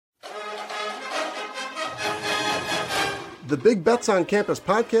The Big Bets on Campus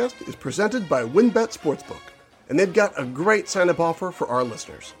podcast is presented by WynnBET Sportsbook, and they've got a great sign-up offer for our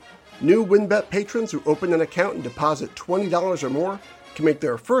listeners. New WynnBET patrons who open an account and deposit $20 or more can make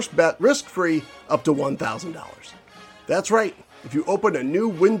their first bet risk-free up to $1,000. That's right. If you open a new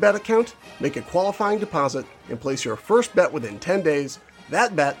WynnBET account, make a qualifying deposit, and place your first bet within 10 days,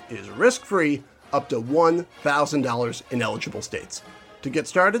 that bet is risk-free up to $1,000 in eligible states. To get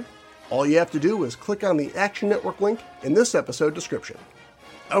started, all you have to do is click on the Action Network link in this episode description.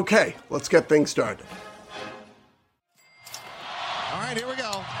 Okay, let's get things started. All right, here we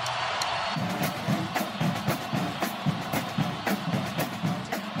go.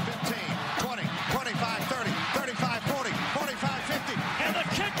 15, 20, 25, 30, 35, 40, 45, 50. And the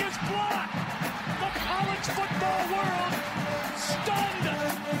kick is blocked. The college football world stunned.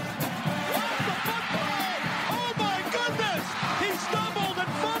 What the football? Oh my goodness! He stumbled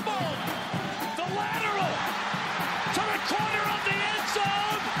and fumbled. The lateral to the corner of the end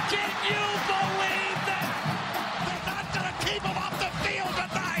zone. Can you believe that? They're not going to keep him off the field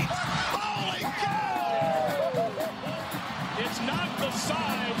tonight. Holy cow! It's not the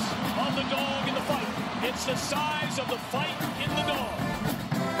size of the dog in the fight. It's the size of the fight in the dog.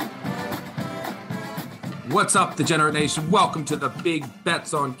 What's up, Degenerate Nation? Welcome to the Big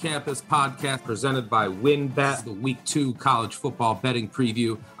Bets on Campus podcast presented by WynnBET, the Week 2 college football betting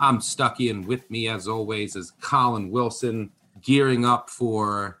preview. I'm Stuckey, and with me, as always, is Colin Wilson, gearing up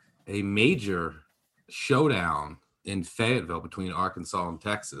for a major showdown in Fayetteville between Arkansas and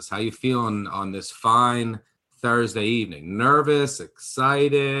Texas. How you feeling on this fine Thursday evening? Nervous?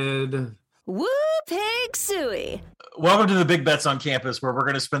 Excited? Woo pig suey. Welcome to the Big Bets on Campus, where we're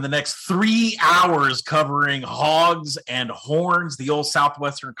going to spend the next 3 hours covering Hogs and Horns, the old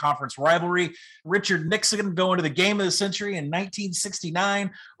Southwestern Conference rivalry. Richard Nixon going to the game of the century in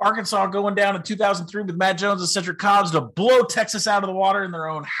 1969. Arkansas going down in 2003 with Matt Jones and Cedric Cobbs to blow Texas out of the water in their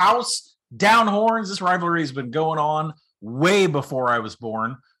own house. Down Horns. This rivalry has been going on way before I was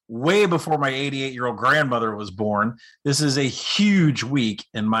born, way before my 88-year-old grandmother was born. This is a huge week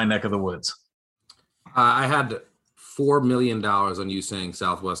in my neck of the woods. I had $4 million on you saying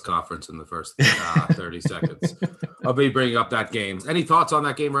Southwest Conference in the first 30 seconds. I'll be bringing up that game. Any thoughts on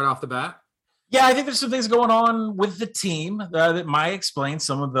that game right off the bat? Yeah, I think there's some things going on with the team that might explain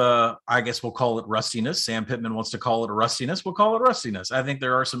some of the, I guess we'll call it rustiness. Sam Pittman wants to call it a rustiness. We'll call it rustiness. I think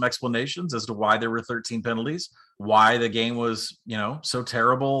there are some explanations as to why there were 13 penalties, why the game was, so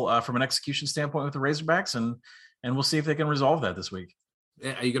terrible from an execution standpoint with the Razorbacks, and we'll see if they can resolve that this week.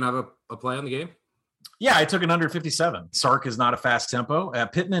 Are you going to have a play on the game? Yeah, I took an under 57. Sark is not a fast tempo.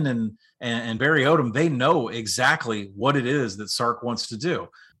 Pittman and Barry Odom, they know exactly what it is that Sark wants to do.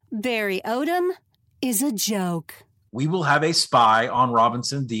 Barry Odom is a joke. We will have a spy on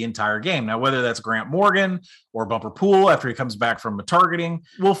Robinson the entire game. Now, whether that's Grant Morgan or Bumper Pool after he comes back from a targeting,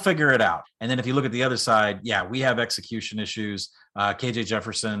 we'll figure it out. And then if you look at the other side, yeah, we have execution issues. KJ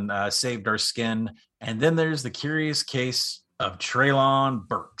Jefferson saved our skin. And then there's the curious case of Treylon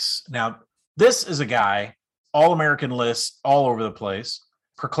Burks. Now, this is a guy, all-American list all over the place,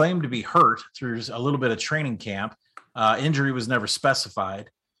 proclaimed to be hurt through a little bit of training camp. Injury was never specified.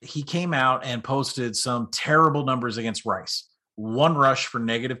 He came out and posted some terrible numbers against Rice. 1 rush for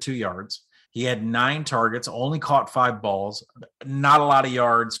 -2 yards. He had 9 targets, only caught 5 balls, not a lot of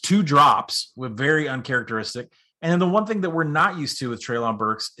yards, 2 drops, with very uncharacteristic. And then the one thing that we're not used to with Treylon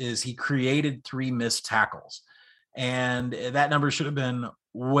Burks is he created 3 missed tackles. And that number should have been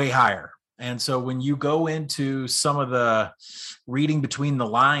way higher. And so when you go into some of the reading between the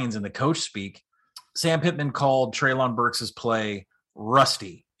lines and the coach speak, Sam Pittman called Treylon Burks' play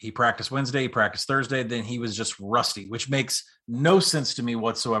rusty. He practiced Wednesday, he practiced Thursday, then he was just rusty, which makes no sense to me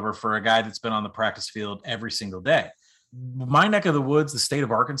whatsoever for a guy that's been on the practice field every single day. My neck of the woods, the state of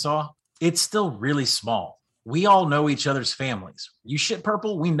Arkansas, it's still really small. We all know each other's families. You shit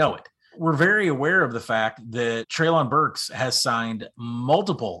purple, we know it. We're very aware of the fact that Treylon Burks has signed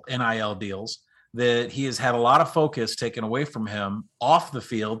multiple NIL deals, that he has had a lot of focus taken away from him off the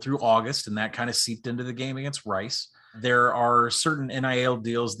field through August, and that kind of seeped into the game against Rice. There are certain NIL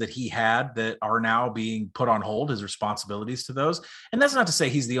deals that he had that are now being put on hold, his responsibilities to those. And that's not to say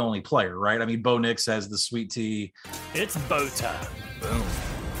he's the only player, right? I mean, Bo Nix has the sweet tea. It's bow time. Boom.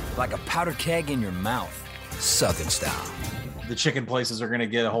 Like a powder keg in your mouth. Southern style. The chicken places are going to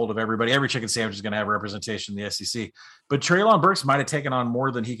get a hold of everybody. Every chicken sandwich is going to have representation in the SEC. But Treylon Burks might have taken on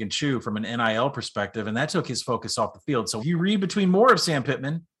more than he can chew from an NIL perspective, and that took his focus off the field. So if you read between more of Sam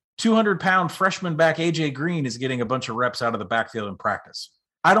Pittman, 200-pound freshman back A.J. Green is getting a bunch of reps out of the backfield in practice.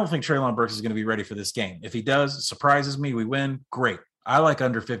 I don't think Treylon Burks is going to be ready for this game. If he does, it surprises me, we win, great. I like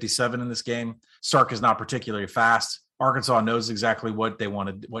under 57 in this game. Sark is not particularly fast. Arkansas knows exactly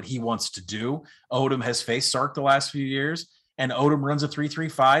what he wants to do. Odom has faced Sark the last few years, and Odom runs a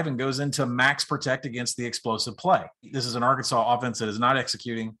 3-3-5 and goes into max protect against the explosive play. This is an Arkansas offense that is not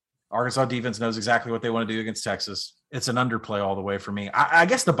executing. Arkansas defense knows exactly what they want to do against Texas. It's an underplay all the way for me. I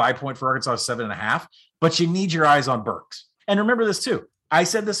guess the buy point for Arkansas is 7.5, but you need your eyes on Burks. And remember this too. I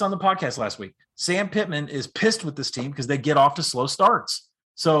said this on the podcast last week. Sam Pittman is pissed with this team because they get off to slow starts.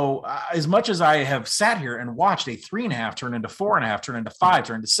 So as much as I have sat here and watched a 3.5 turn into 4.5, turn into 5,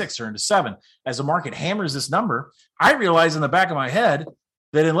 turn into 6, turn into 7, as the market hammers this number, I realize in the back of my head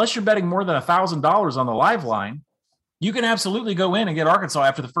that unless you're betting more than $1,000 on the live line, you can absolutely go in and get Arkansas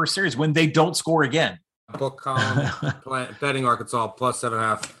after the first series when they don't score again. Book column, betting Arkansas plus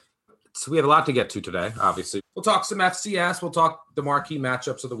 7.5. So we have a lot to get to today, obviously. We'll talk some FCS. We'll talk the marquee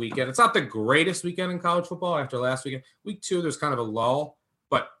matchups of the weekend. It's not the greatest weekend in college football after last weekend. Week 2, there's kind of a lull,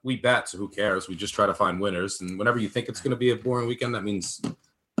 but we bet, so who cares? We just try to find winners. And whenever you think it's going to be a boring weekend, that means,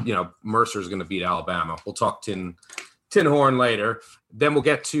 Mercer's going to beat Alabama. We'll talk Tin Horn later. Then we'll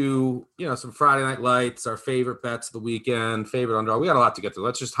get to, some Friday Night Lights, our favorite bets of the weekend, favorite underdog. We got a lot to get to.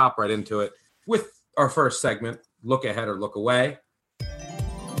 Let's just hop right into it with our first segment, Look Ahead or Look Away.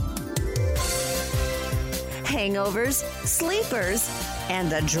 Hangovers, sleepers, and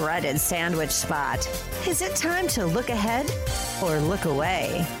the dreaded sandwich spot. Is it time to look ahead or look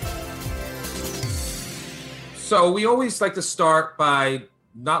away? So we always like to start by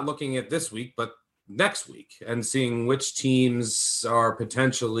not looking at this week, but next week and seeing which teams are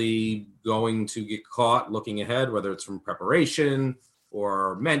potentially going to get caught looking ahead, whether it's from preparation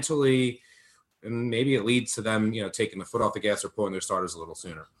or mentally, and maybe it leads to them, taking the foot off the gas or pulling their starters a little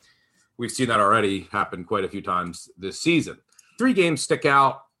sooner. We've seen that already happen quite a few times this season. 3 games stick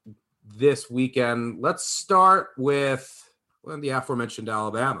out this weekend. Let's start with the aforementioned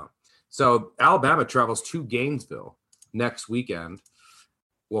Alabama. So Alabama travels to Gainesville next weekend.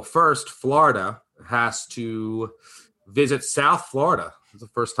 Well, first, Florida has to visit South Florida. It's the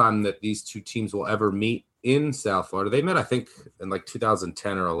first time that these two teams will ever meet in South Florida. They met, I think, in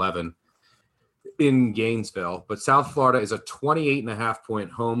 2010 or 11 in Gainesville. But South Florida is a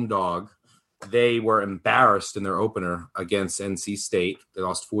 28.5-point home dog. They were embarrassed in their opener against NC State. They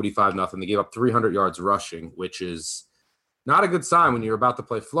lost 45-0. They gave up 300 yards rushing, which is not a good sign when you're about to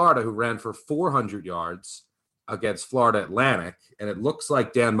play Florida, who ran for 400 yards against Florida Atlantic. And it looks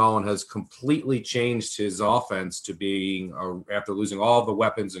like Dan Mullen has completely changed his offense to being, after losing all the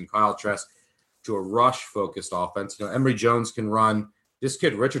weapons in Kyle Trask, to a rush-focused offense. Emory Jones can run. This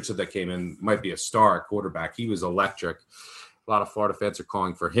kid Richardson that came in might be a star at quarterback. He was electric. A lot of Florida fans are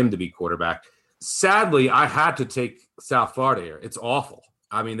calling for him to be quarterback. Sadly, I had to take South Florida here. It's awful.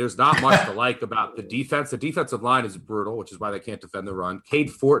 I mean, there's not much to like about the defense. The defensive line is brutal, which is why they can't defend the run.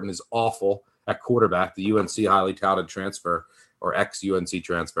 Cade Fortin is awful at quarterback, the UNC highly touted transfer or ex-UNC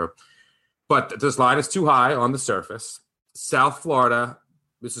transfer. But this line is too high on the surface. South Florida,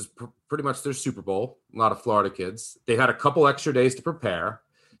 this is pretty much their Super Bowl. A lot of Florida kids. They had a couple extra days to prepare,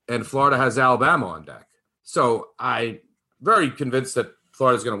 and Florida has Alabama on deck. So I'm very convinced that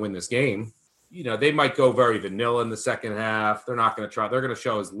Florida's going to win this game. They might go very vanilla in the second half. They're not going to try. They're going to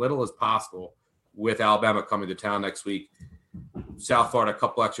show as little as possible with Alabama coming to town next week. South Florida, a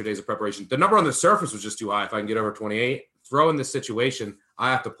couple extra days of preparation. The number on the surface was just too high. If I can get over 28, throw in this situation,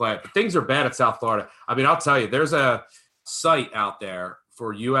 I have to play it. But things are bad at South Florida. I mean, I'll tell you, there's a site out there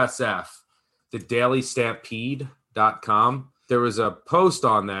for USF, the dailystampede.com. There was a post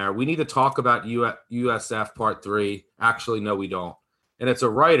on there. We need to talk about USF Part 3. Actually, no, we don't. And it's a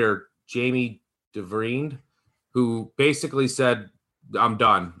writer, Jamie DeVriend, who basically said, I'm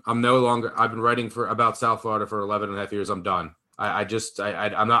done. I've been writing about South Florida for 11 and a half years. I'm done. I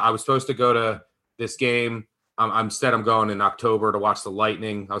was supposed to go to this game. Instead, I'm going in October to watch the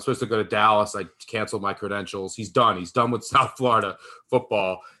Lightning. I was supposed to go to Dallas. I canceled my credentials. He's done. He's done with South Florida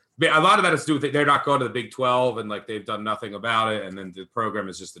football. A lot of that is to do with they're not going to the Big 12 and they've done nothing about it. And then the program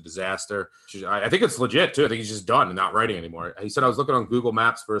is just a disaster. I think it's legit too. I think he's just done and not writing anymore. He said, I was looking on Google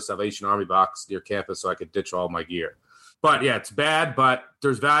Maps for a Salvation Army box near campus so I could ditch all my gear. But yeah, it's bad, but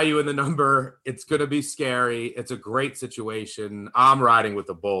there's value in the number. It's going to be scary. It's a great situation. I'm riding with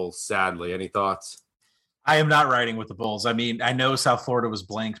the Bulls, sadly. Any thoughts? I am not riding with the Bulls. I mean, I know South Florida was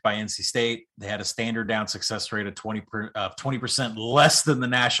blanked by NC State. They had a standard down success rate of 20% less than the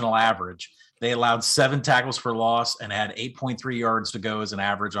national average. They allowed 7 tackles for loss and had 8.3 yards to go as an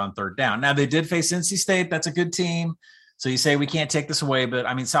average on third down. Now, they did face NC State. That's a good team. So you say we can't take this away. But,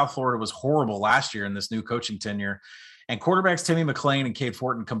 I mean, South Florida was horrible last year in this new coaching tenure. And quarterbacks Timmy McClain and Cade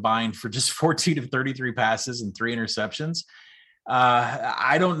Fortin combined for just 14 of 33 passes and 3 interceptions.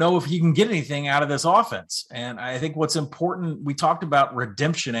 I don't know if he can get anything out of this offense. And I think what's important, we talked about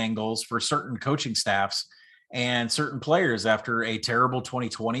redemption angles for certain coaching staffs and certain players after a terrible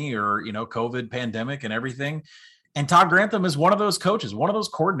 2020 or, COVID pandemic and everything. And Todd Grantham is one of those coaches, one of those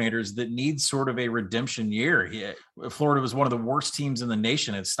coordinators that needs sort of a redemption year. Florida was one of the worst teams in the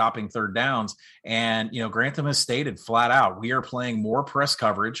nation at stopping third downs. And, Grantham has stated flat out, we are playing more press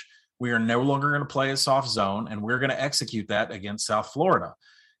coverage. We are no longer going to play a soft zone, and we're going to execute that against South Florida.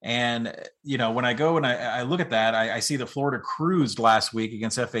 And, when I go and I look at that, I see that Florida cruised last week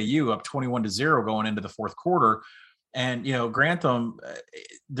against FAU up 21-0 going into the fourth quarter. And, Grantham,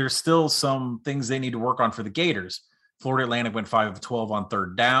 there's still some things they need to work on for the Gators. Florida Atlantic went 5 of 12 on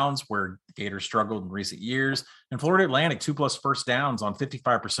third downs, where the Gators struggled in recent years. And Florida Atlantic 2+ first downs on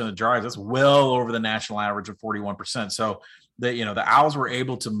 55% of drives. That's well over the national average of 41%. So the Owls were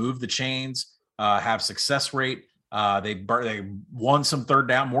able to move the chains, have success rate. They won some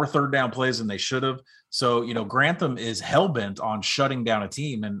more third down plays than they should have. So, Grantham is hell-bent on shutting down a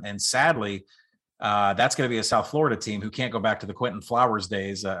team. And sadly, that's going to be a South Florida team who can't go back to the Quentin Flowers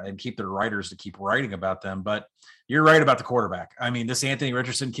days and keep their writers to keep writing about them. But you're right about the quarterback. I mean, this Anthony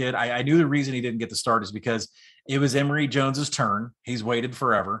Richardson kid, I knew the reason he didn't get the start is because it was Emory Jones's turn. He's waited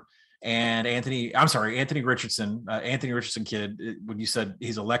forever. And Anthony Richardson kid, when you said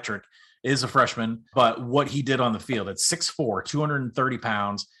he's electric, is a freshman. But what he did on the field at 6'4", 230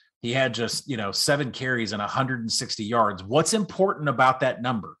 pounds, he had just, 7 carries and 160 yards. What's important about that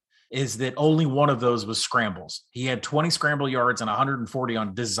number is that only one of those was scrambles. He had 20 scramble yards and 140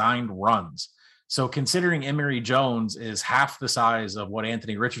 on designed runs. So considering Emory Jones is half the size of what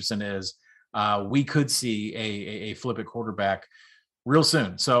Anthony Richardson is, we could see a flip at quarterback real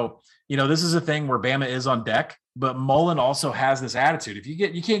soon. So, this is a thing where Bama is on deck, but Mullen also has this attitude.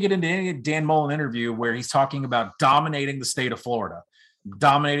 You can't get into any Dan Mullen interview where he's talking about dominating the state of Florida,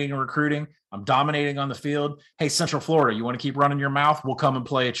 dominating in recruiting. I'm dominating on the field. Hey, Central Florida, you want to keep running your mouth? We'll come and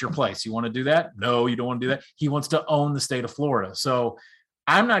play at your place. You want to do that? No, you don't want to do that. He wants to own the state of Florida. So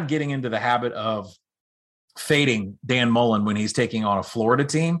I'm not getting into the habit of fading Dan Mullen when he's taking on a Florida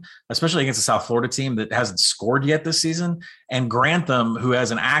team, especially against a South Florida team that hasn't scored yet this season, and Grantham, who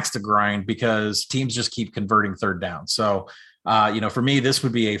has an axe to grind because teams just keep converting third down. So, for me, this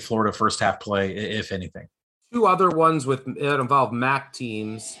would be a Florida first half play, if anything. Two other ones that involve MAC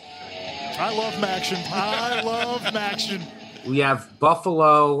teams. I love Maction. We have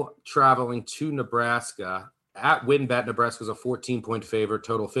Buffalo traveling to Nebraska. At WinBet, Nebraska's a 14-point favorite,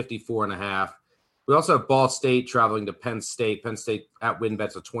 total 54.5. We also have Ball State traveling to Penn State. Penn State at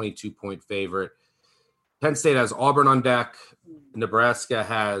WinBet's a 22-point favorite. Penn State has Auburn on deck. Nebraska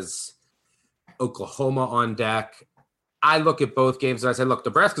has Oklahoma on deck. I look at both games and I say, look,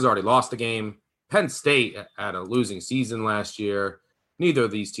 Nebraska's already lost a game. Penn State had a losing season last year. Neither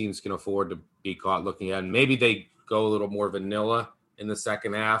of these teams can afford to be caught looking at. Maybe they go a little more vanilla in the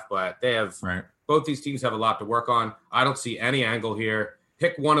second half, but they have both these teams have a lot to work on. I don't see any angle here.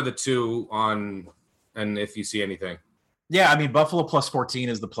 Pick one of the two on, and if you see anything. Yeah, I mean, Buffalo plus 14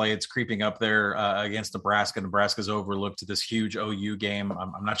 is the play. It's creeping up there against Nebraska. Nebraska's overlooked this huge OU game.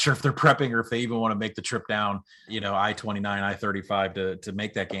 I'm not sure if they're prepping or if they even want to make the trip down, I-29, I-35 to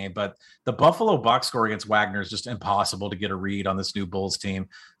make that game. But the Buffalo box score against Wagner is just impossible to get a read on this new Bulls team.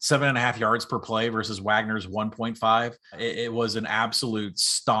 7.5 yards per play versus Wagner's 1.5. It was an absolute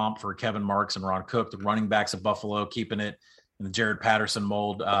stomp for Kevin Marks and Ron Cook, the running backs of Buffalo, keeping it in the Jared Patterson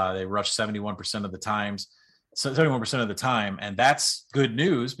mold. They rushed 71% of the times. So 71% of the time. And that's good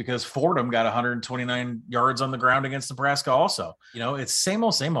news because Fordham got 129 yards on the ground against Nebraska also. It's same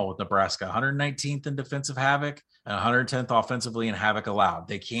old with Nebraska. 119th in defensive havoc and 110th offensively in havoc allowed.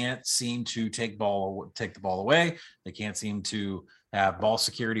 They can't seem to take the ball away. They can't seem to have ball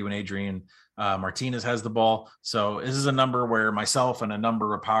security when Adrian Martinez has the ball. So this is a number where myself and a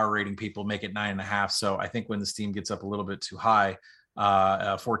number of power rating people make it 9.5. So I think when this team gets up a little bit too high,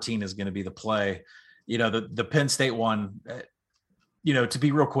 14 is going to be the play. The Penn State one, to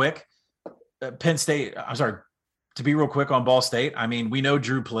be real quick, to be real quick on Ball State. I mean, we know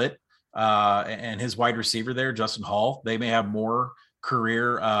Drew Plitt and his wide receiver there, Justin Hall, they may have more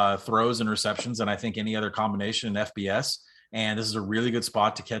career throws and receptions than I think any other combination in FBS. And this is a really good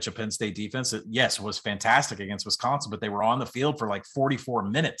spot to catch a Penn State defense that, yes, was fantastic against Wisconsin, but they were on the field for like 44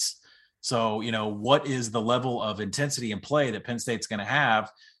 minutes. So, what is the level of intensity and play that Penn State's going to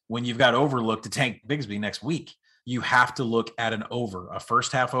have when you've got overlook to Tank Bigsby next week? You have to look at an over. A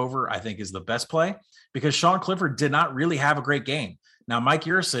first half over, I think, is the best play because Sean Clifford did not really have a great game. Now, Mike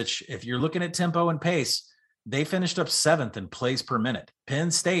Yurcich, if you're looking at tempo and pace, They finished up 7th in plays per minute. Penn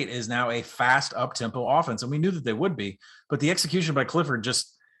State is now a fast up-tempo offense, and we knew that they would be, but the execution by Clifford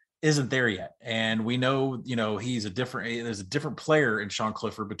just isn't there yet. And we know, there's a different player in Sean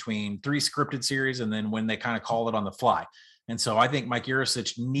Clifford between 3 scripted series and then when they kind of call it on the fly. And so I think Mike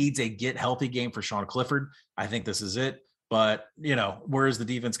Yurcich needs a get healthy game for Sean Clifford. I think this is it. But, where is the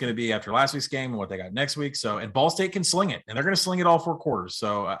defense going to be after last week's game and what they got next week? So, and Ball State can sling it, and they're going to sling it all 4 quarters.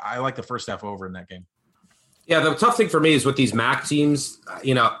 So I like the first half over in that game. Yeah, the tough thing for me is with these MAC teams,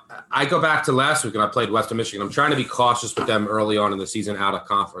 I go back to last week and I played Western Michigan. I'm trying to be cautious with them early on in the season out of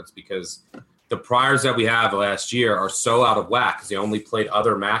conference because the priors that we have last year are so out of whack because they only played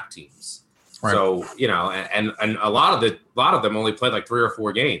other MAC teams. Right. So, and a lot of them only played like 3 or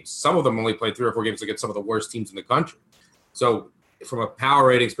 4 games. Some of them only played 3 or 4 games against some of the worst teams in the country. So from a power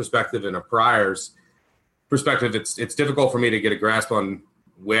ratings perspective and a priors perspective, it's difficult for me to get a grasp on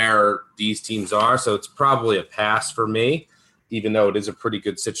where these teams are. So it's probably a pass for me, even though it is a pretty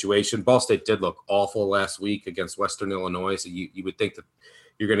good situation. Ball State did look awful last week against Western Illinois. So you would think that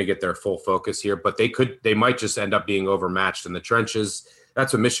you're going to get their full focus here, but they might just end up being overmatched in the trenches.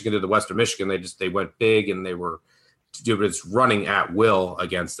 That's what Michigan did to Western Michigan. They went big and they were just running at will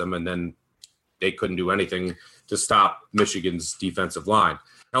against them. And then they couldn't do anything to stop Michigan's defensive line.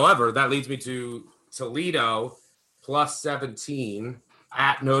 However, that leads me to Toledo plus 17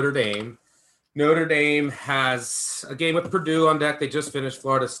 at Notre Dame. Notre Dame has a game with Purdue on deck. They just finished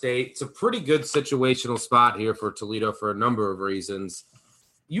Florida State. It's a pretty good situational spot here for Toledo for a number of reasons.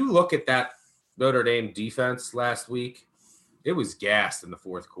 You look at that Notre Dame defense last week, it was gassed in the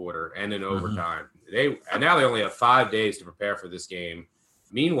fourth quarter and in overtime. Now they only have 5 days to prepare for this game.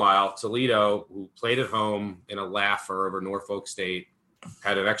 Meanwhile, Toledo, who played at home in a laugher over Norfolk State,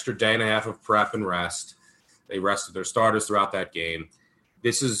 had an extra day and a half of prep and rest. They rested their starters throughout that game.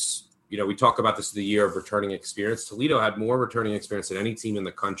 This is, we talk about this as the year of returning experience. Toledo had more returning experience than any team in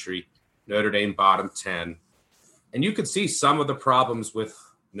the country. Notre Dame bottom 10. And you could see some of the problems with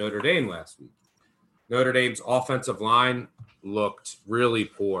Notre Dame last week. Notre Dame's offensive line looked really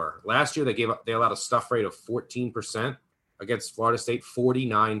poor. Last year, they allowed a stuff rate of 14%. Against Florida State,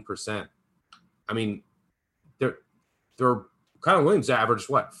 49%. I mean, they're Kyle Williams averaged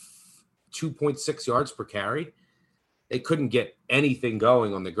 2.6 yards per carry. They couldn't get anything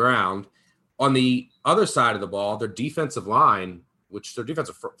going on the ground. On the other side of the ball, their defensive line, their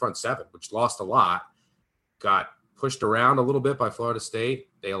defensive front 7, which lost a lot, got pushed around a little bit by Florida State.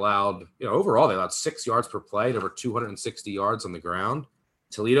 They allowed, overall, they allowed 6 yards per play, over 260 yards on the ground.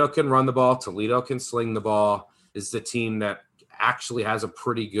 Toledo can run the ball. Toledo can sling the ball. Is the team that actually has a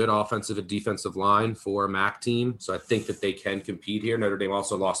pretty good offensive and defensive line for a MAC team. So I think that they can compete here. Notre Dame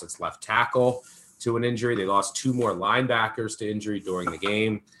also lost its left tackle to an injury. They lost 2 more linebackers to injury during the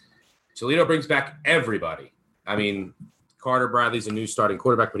game. Toledo brings back everybody. I mean, Carter Bradley's a new starting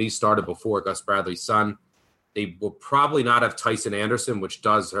quarterback, but he started before Gus Bradley's son. They will probably not have Tyson Anderson, which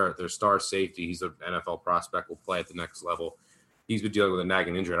does hurt. Their star safety, he's an NFL prospect, will play at the next level. He's been dealing with a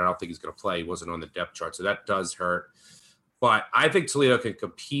nagging injury, and I don't think he's going to play. He wasn't on the depth chart, so that does hurt. But I think Toledo can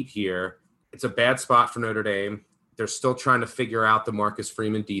compete here. It's a bad spot for Notre Dame. They're still trying to figure out the Marcus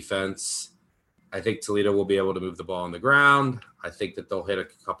Freeman defense. I think Toledo will be able to move the ball on the ground. I think that they'll hit a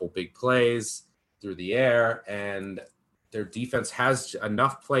couple big plays through the air, and their defense has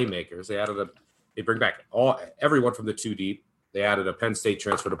enough playmakers. They bring back everyone from the 2 deep. They added a Penn State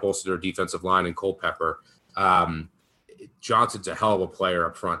transfer to bolster their defensive line in Culpepper. Johnson's a hell of a player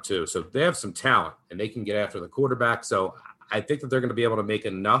up front too. So they have some talent and they can get after the quarterback. So I think that they're going to be able to make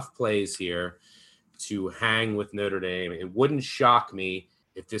enough plays here to hang with Notre Dame. It wouldn't shock me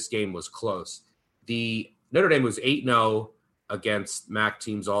if this game was close. The Notre Dame was 8-0 against MAC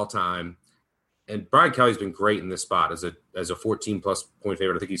teams all time. And Brian Kelly's been great in this spot as a 14-plus point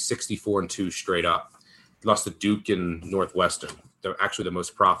favorite. I think he's 64-2 straight up. He lost to Duke and Northwestern. They're actually the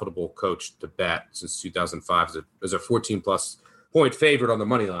most profitable coach to bet since 2005 as a 14-plus point favorite on the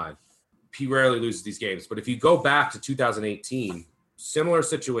money line. He rarely loses these games. But if you go back to 2018, similar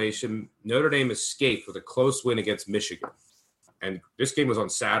situation, Notre Dame escaped with a close win against Michigan. And this game was on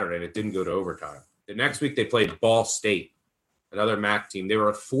Saturday, and it didn't go to overtime. The next week, they played Ball State, another MAC team. They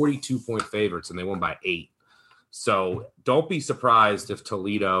were 42-point favorites, and they won by 8. So don't be surprised if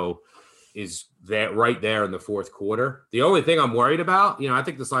Toledo is right there in the fourth quarter. The only thing I'm worried about, I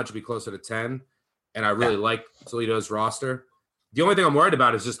think this line should be closer to 10, and I really like Toledo's roster. The only thing I'm worried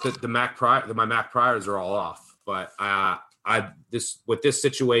about is just that my MAC priors are all off. But with this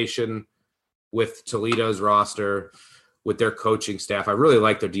situation, with Toledo's roster, with their coaching staff, I really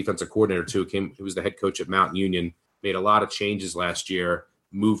like their defensive coordinator too. He was the head coach at Mount Union, made a lot of changes last year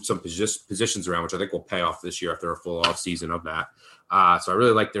moved some positions around, which I think will pay off this year after a full off season of that. So I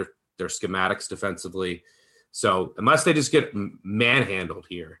really like their schematics defensively. So unless they just get manhandled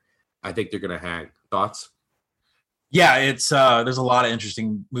here, I think they're going to hang. Thoughts? Yeah, it's there's a lot of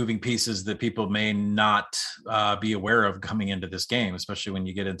interesting moving pieces that people may not be aware of coming into this game, especially when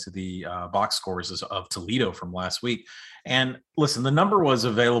you get into the box scores of Toledo from last week. And listen, the number was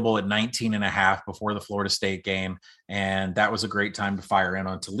available at 19.5 before the Florida State game. And that was a great time to fire in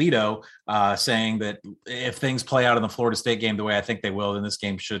on Toledo, saying that if things play out in the Florida State game the way I think they will, then this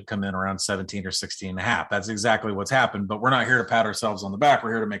game should come in around 17 or 16.5. That's exactly what's happened. But we're not here to pat ourselves on the back.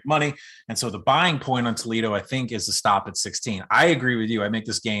 We're here to make money. And so the buying point on Toledo, I think, is to stop at 16. I agree with you. I make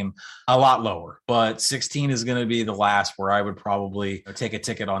this game a lot lower, but 16 is going to be the last where I would probably take a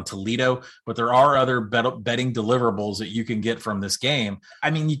ticket on Toledo. But there are other betting deliverables that you can get from this game.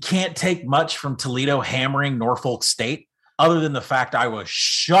 I mean, you can't take much from Toledo hammering Norfolk State, other than the fact I was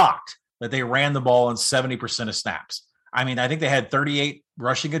shocked that they ran the ball in 70% of snaps. I mean, I think they had 38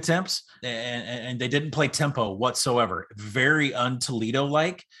 rushing attempts, and they didn't play tempo whatsoever. Very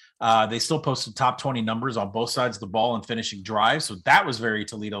un-Toledo-like. They still posted top 20 numbers on both sides of the ball and finishing drives, so that was very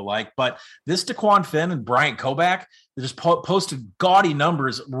Toledo-like. But this DeQuan Finn and Bryant Koback, they just posted gaudy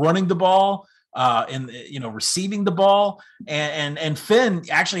numbers running the ball, receiving the ball, and Finn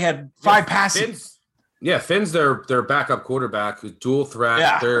actually had 5 passes. Finn's their backup quarterback who's dual threat.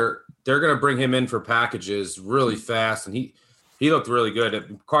 Yeah. They're going to bring him in for packages really fast, and he looked really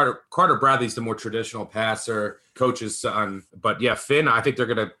good. Carter Bradley's the more traditional passer, coach's son. But yeah, Finn, I think they're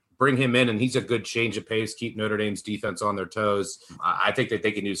going to bring him in, and he's a good change of pace, keep Notre Dame's defense on their toes. I think that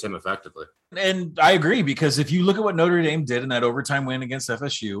they can use him effectively. And I agree, because if you look at what Notre Dame did in that overtime win against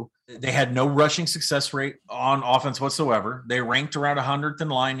FSU, they had no rushing success rate on offense whatsoever. They ranked around 100th in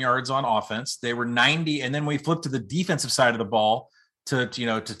line yards on offense. They were 90. And then we flipped to the defensive side of the ball to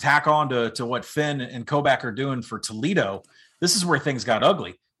tack on to what Finn and Koback are doing for Toledo. This is where things got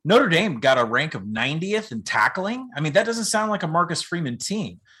ugly. Notre Dame got a rank of 90th in tackling. I mean, that doesn't sound like a Marcus Freeman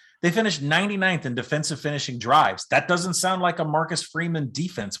team. They finished 99th in defensive finishing drives. That doesn't sound like a Marcus Freeman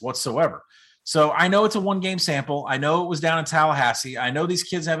defense whatsoever. So I know it's a one-game sample. I know it was down in Tallahassee. I know these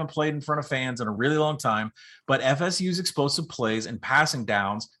kids haven't played in front of fans in a really long time, but FSU's explosive plays and passing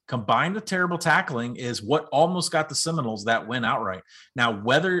downs combined with terrible tackling is what almost got the Seminoles that win outright. Now,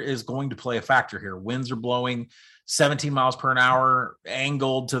 weather is going to play a factor here. Winds are blowing 17 miles per hour,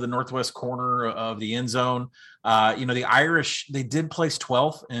 angled to the northwest corner of the end zone. The Irish, they did place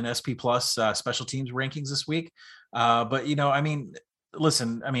 12th in SP Plus special teams rankings this week.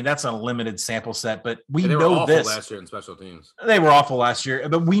 Listen, that's a limited sample set, but we know this. They were awful last year in special teams. They were awful last year,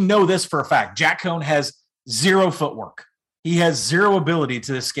 but we know this for a fact. Jack Cohn has zero footwork. He has zero ability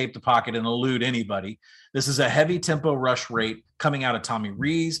to escape the pocket and elude anybody. This is a heavy tempo rush rate coming out of Tommy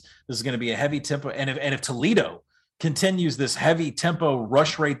Rees. This is going to be a heavy tempo. And if Toledo continues this heavy tempo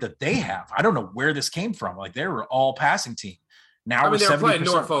rush rate that they have, I don't know where this came from. Like, they were all passing team. Now they were playing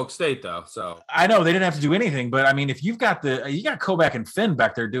Norfolk State though, so I know they didn't have to do anything. But I mean, if you got Koback and Finn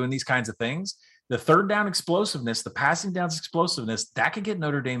back there doing these kinds of things, the third down explosiveness, the passing downs explosiveness, that could get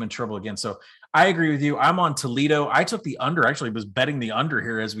Notre Dame in trouble again. So I agree with you. I'm on Toledo. I took the under. Actually, was betting the under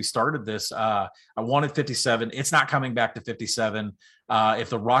here as we started this. I wanted 57. It's not coming back to 57. If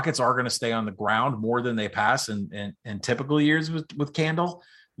the Rockets are going to stay on the ground more than they pass in typical years with Candle,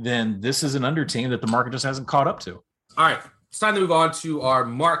 then this is an under team that the market just hasn't caught up to. All right. It's time to move on to our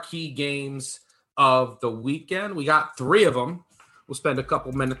marquee games of the weekend. We got 3 of them. We'll spend a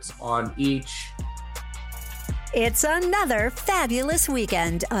couple minutes on each. It's another fabulous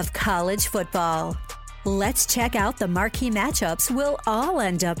weekend of college football. Let's check out the marquee matchups we'll all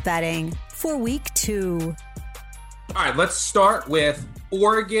end up betting for week 2. All right, let's start with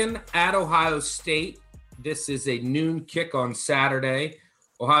Oregon at Ohio State. This is a noon kick on Saturday.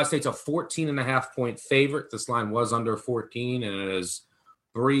 Ohio State's a 14.5-point favorite. This line was under 14, and it is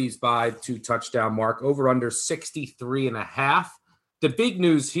breezed by 2 touchdown mark. Over under 63.5. The big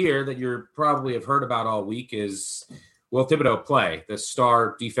news here that you probably have heard about all week is will Thibodeau play? The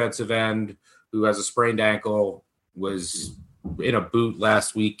star defensive end who has a sprained ankle was in a boot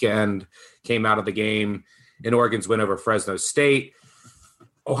last weekend, came out of the game in Oregon's win over Fresno State.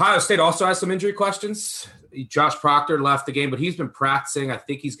 Ohio State also has some injury questions. Josh Proctor left the game, but he's been practicing. I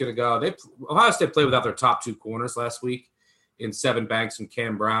think he's going to go. Ohio State played without their top 2 corners last week in Sevyn Banks and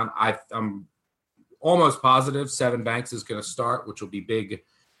Cam Brown. I'm almost positive Sevyn Banks is going to start, which will be big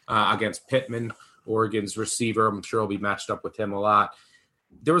against Pittman, Oregon's receiver. I'm sure he'll be matched up with him a lot.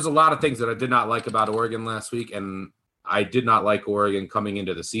 There was a lot of things that I did not like about Oregon last week, and I did not like Oregon coming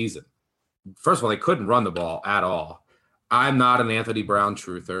into the season. First of all, they couldn't run the ball at all. I'm not an Anthony Brown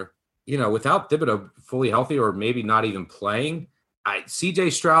truther. Without Thibodeau fully healthy or maybe not even playing,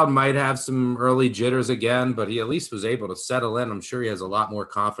 CJ Stroud might have some early jitters again, but he at least was able to settle in. I'm sure he has a lot more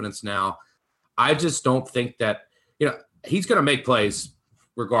confidence now. I just don't think that, he's going to make plays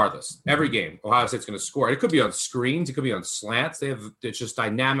regardless. Every game, Ohio State's going to score. It could be on screens. It could be on slants. It's just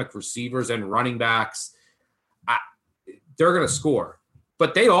dynamic receivers and running backs. They're going to score.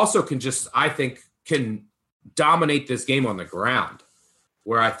 But they also can dominate this game on the ground,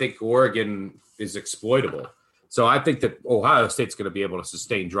 where I think Oregon is exploitable. So I think that Ohio State's going to be able to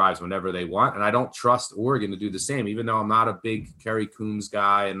sustain drives whenever they want. And I don't trust Oregon to do the same, even though I'm not a big Kerry Coombs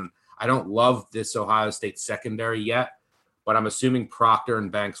guy. And I don't love this Ohio State secondary yet. But I'm assuming Proctor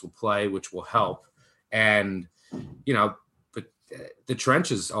and Banks will play, which will help. And, but the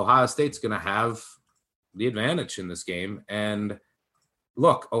trenches, Ohio State's going to have the advantage in this game. And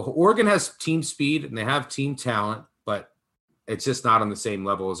look, Oregon has team speed and they have team talent, but it's just not on the same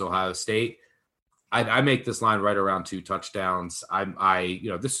level as Ohio State. I make this line right around 2 touchdowns.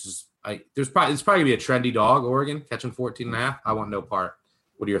 It's probably gonna be a trendy dog, Oregon catching 14.5. I want no part.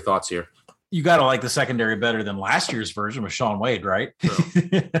 What are your thoughts here? You got to like the secondary better than last year's version with Shaun Wade, right?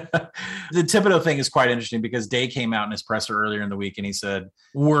 The Thibodeau thing is quite interesting because Day came out in his presser earlier in the week and he said,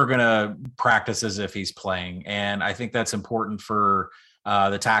 we're going to practice as if he's playing. And I think that's important for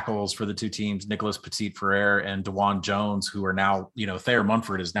the tackles for the two teams, Nicholas Petit-Frere and DeJuan Jones, who are now, Thayer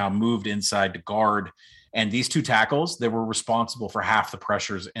Munford is now moved inside to guard. And these two tackles, they were responsible for half the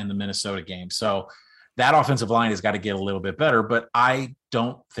pressures in the Minnesota game. So that offensive line has got to get a little bit better, but I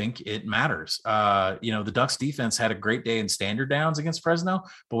don't think it matters. The Ducks defense had a great day in standard downs against Fresno,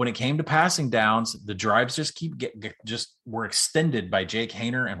 but when it came to passing downs, the drives just were extended by Jake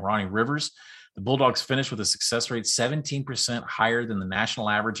Haener and Ronnie Rivers. The Bulldogs finished with a success rate 17% higher than the national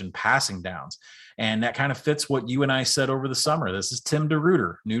average in passing downs. And that kind of fits what you and I said over the summer. This is Tim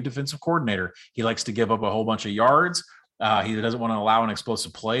DeRuyter, new defensive coordinator. He likes to give up a whole bunch of yards. He doesn't want to allow an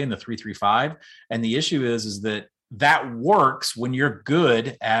explosive play in the 3-3-5. And the issue is that works when you're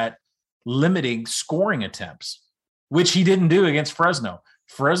good at limiting scoring attempts, which he didn't do against Fresno.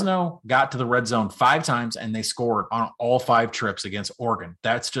 Fresno got to the red zone 5 times and they scored on all 5 trips against Oregon.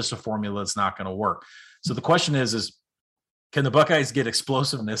 That's just a formula that's not going to work. So the question is can the Buckeyes get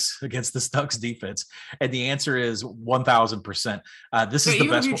explosiveness against the Ducks defense? And the answer is 1,000%. This is the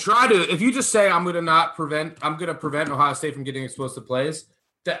best. If you just say I'm going to prevent Ohio State from getting explosive plays.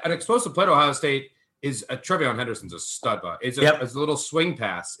 An explosive play to Ohio State is Trevion Henderson's a stud. It's a little swing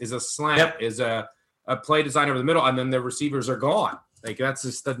pass, is a slant, is a play design over the middle, and then the receivers are gone. Like that's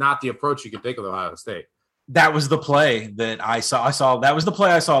just not the approach you can take with Ohio State. That was the play that I saw. That was the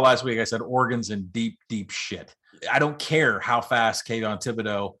play I saw last week. I said Oregon's in deep, deep shit. I don't care how fast Kayvon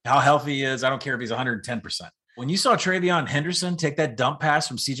Thibodeau, how healthy he is. I don't care if he's 110%. When you saw Trevion Henderson take that dump pass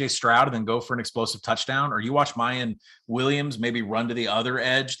from CJ Stroud and then go for an explosive touchdown, or you watch Mayan Williams maybe run to the other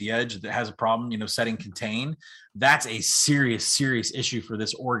edge, the edge that has a problem, setting contain, that's a serious, serious issue for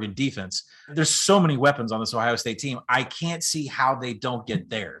this Oregon defense. There's so many weapons on this Ohio State team. I can't see how they don't get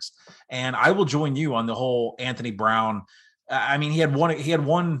theirs. And I will join you on the whole Anthony Brown. I mean, he had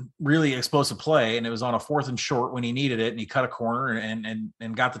one really explosive play, and it was on a 4th and short when he needed it, and he cut a corner and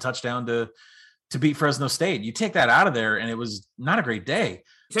got the touchdown to beat Fresno State. You take that out of there, and it was not a great day.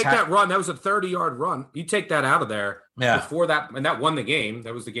 Take that run. That was a 30-yard run. You take that out of there before that, and that won the game.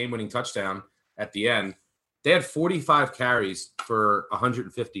 That was the game-winning touchdown at the end. They had 45 carries for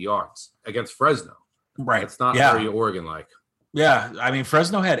 150 yards against Fresno. Right. It's not very Oregon-like. Yeah, I mean,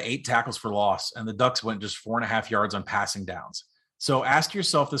 Fresno had 8 tackles for loss, and the Ducks went just 4.5 yards on passing downs. So ask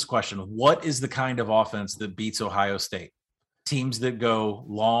yourself this question. What is the kind of offense that beats Ohio State? Teams that go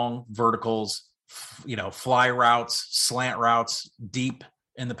long verticals, fly routes, slant routes, deep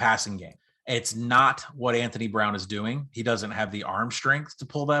in the passing game. It's not what Anthony Brown is doing. He doesn't have the arm strength to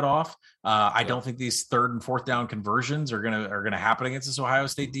pull that off. I don't think these 3rd and 4th down conversions are gonna happen against this Ohio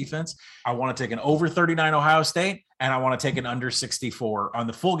State defense. I want to take an over 39 Ohio State, and I want to take an under 64 on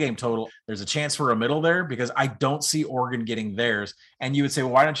the full game total. There's a chance for a middle there because I don't see Oregon getting theirs. And you would say,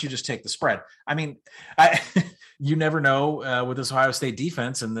 well, why don't you just take the spread? I mean, you never know with this Ohio State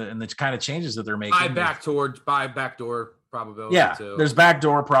defense and the kind of changes that they're making. Buy backdoor probability. Yeah, too. There's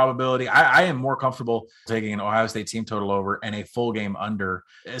backdoor probability. I am more comfortable taking an Ohio State team total over and a full game under,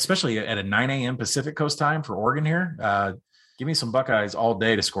 especially at a 9 a.m. Pacific Coast time for Oregon here. Give me some Buckeyes all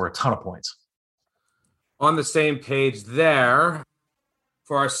day to score a ton of points. On the same page there.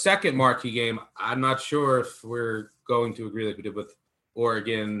 For our second marquee game, I'm not sure if we're going to agree like we did with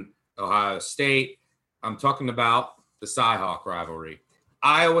Oregon, Ohio State. I'm talking about the Cy-Hawk rivalry.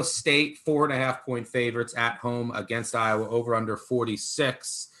 Iowa State, 4.5-point favorites at home against Iowa, over under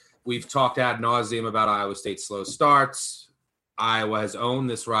 46. We've talked ad nauseum about Iowa State's slow starts. Iowa has owned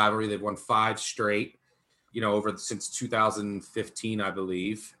this rivalry. They've won 5 straight, since 2015, I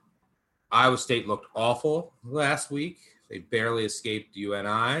believe. Iowa State looked awful last week. They barely escaped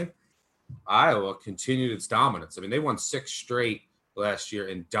UNI. Iowa continued its dominance. I mean, they won 6 straight last year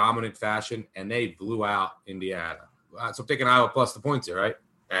in dominant fashion, and they blew out Indiana. So I'm taking Iowa plus the points here, right?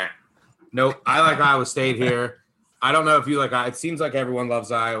 Nope. I like Iowa State here. I don't know if you like – it seems like everyone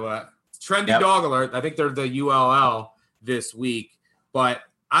loves Iowa. Trendy dog alert. I think they're the ULL this week. But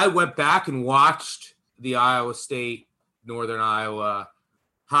I went back and watched the Iowa State, Northern Iowa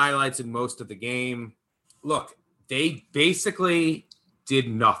highlights in most of the game. Look, they basically did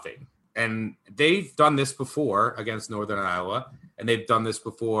nothing. And they've done this before against Northern Iowa, and they've done this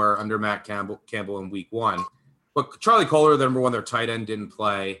before under Matt Campbell in week 1. But Charlie Kohler, the number one, their tight end, didn't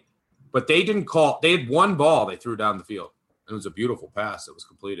play. But they didn't call – they had one ball they threw down the field. It was a beautiful pass that was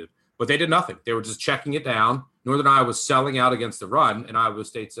completed. But they did nothing. They were just checking it down. Northern Iowa was selling out against the run, and Iowa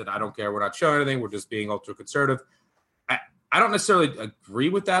State said, I don't care. We're not showing anything. We're just being ultra-conservative. I don't necessarily agree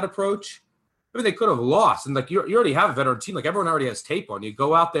with that approach. I mean, they could have lost. And, you already have a veteran team. Everyone already has tape on you.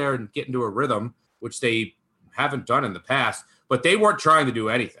 Go out there and get into a rhythm, which they haven't done in the past. But they weren't trying to do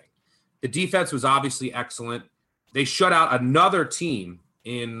anything. The defense was obviously excellent. They shut out another team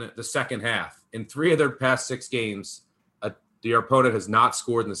in the second half. In 3 of their past 6 games, their opponent has not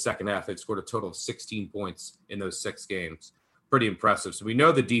scored in the second half. They've scored a total of 16 points in those 6 games. Pretty impressive. So we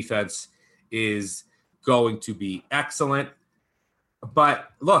know the defense is going to be excellent. But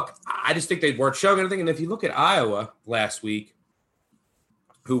look, I just think they weren't showing anything. And if you look at Iowa last week,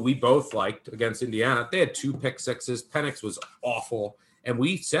 who we both liked against Indiana, they had 2 pick sixes. Penix was awful. And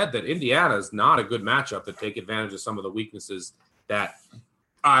we said that Indiana is not a good matchup to take advantage of some of the weaknesses that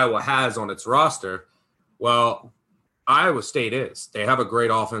Iowa has on its roster. Well, Iowa State is. They have a great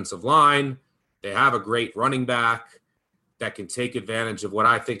offensive line. They have a great running back that can take advantage of what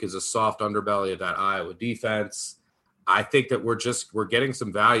I think is a soft underbelly of that Iowa defense. I think that we're getting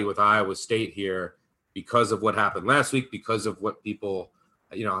some value with Iowa State here because of what happened last week, because of what people,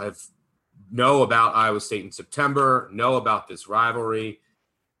 know about Iowa State in September, know about this rivalry.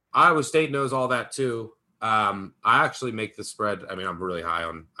 Iowa State knows all that too. I actually make the spread. I mean, I'm really high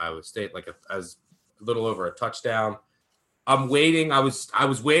on Iowa State, as a little over a touchdown. I'm waiting. I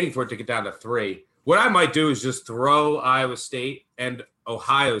was waiting for it to get down to 3. What I might do is just throw Iowa State and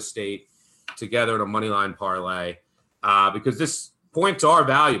Ohio State together in a money line parlay because this points are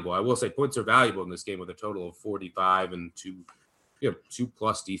valuable. I will say points are valuable in this game with a total of 45 and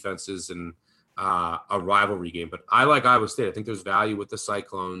 2+ defenses and a rivalry game. But I like Iowa State. I think there's value with the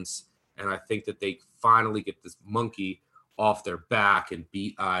Cyclones, and I think that they finally get this monkey off their back and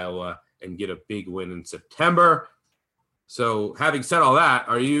beat Iowa and get a big win in September. So having said all that,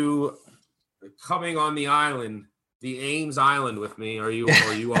 are you coming on the island, the Ames Island with me? Are you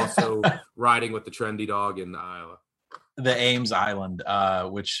also riding with the trendy dog in Iowa? The Ames Island,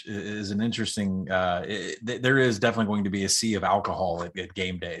 which is an interesting there is definitely going to be a sea of alcohol at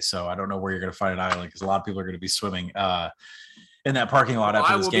game day. So I don't know where you're going to find an island because a lot of people are going to be swimming in that parking lot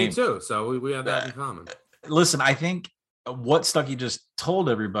after this game. I will be too. So we have that in common. Listen, I think what Stuckey just told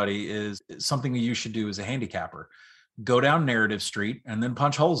everybody is something that you should do as a handicapper. Go down narrative street and then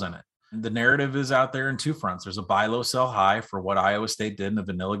punch holes in it. The narrative is out there in 2 fronts. There's a buy low, sell high for what Iowa State did in the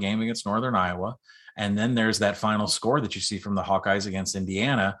vanilla game against Northern Iowa. And then there's that final score that you see from the Hawkeyes against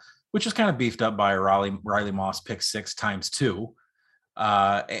Indiana, which is kind of beefed up by a Riley Moss pick 6 times 2.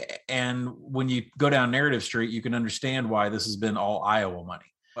 And when you go down narrative street, you can understand why this has been all Iowa money.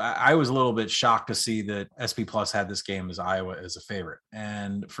 I was a little bit shocked to see that SP Plus had this game as Iowa as a favorite.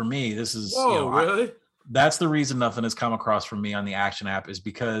 And for me, this is, really? That's the reason nothing has come across from me on the Action app, is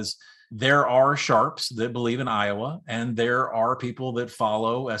because there are sharps that believe in Iowa, and there are people that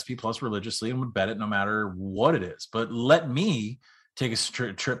follow SP Plus religiously and would bet it no matter what it is. But let me take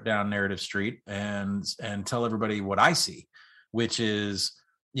a trip down narrative street and tell everybody what I see, which is,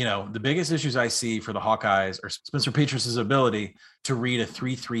 the biggest issues I see for the Hawkeyes are Spencer Petrus's ability to read a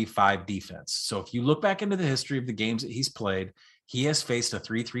 3-3-5 defense. So if you look back into the history of the games that he's played, he has faced a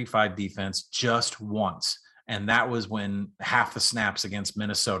 3-3-5 defense just once. And that was when half the snaps against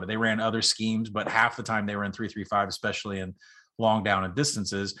Minnesota. They ran other schemes, but half the time they were in 3-3-5, especially in long down and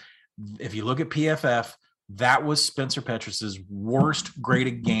distances. If you look at PFF, that was Spencer Petrus's worst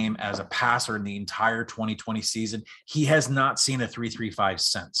graded game as a passer in the entire 2020 season. He has not seen a 3-3-5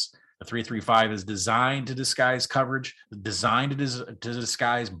 since. The 3-3-5 is designed to disguise coverage, designed to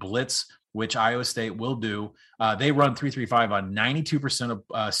disguise blitz, which Iowa State will do. They run 3-3-5 on 92%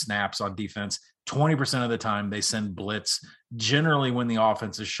 of snaps on defense. 20% of the time they send blitz, generally when the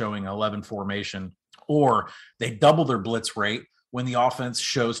offense is showing 11 formation, or they double their blitz rate when the offense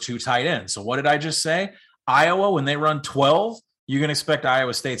shows 2 tight ends. So what did I just say? Iowa, when they run 12, you can expect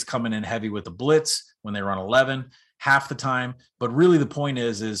Iowa State's coming in heavy with the blitz. When they run 11, half the time. But really the point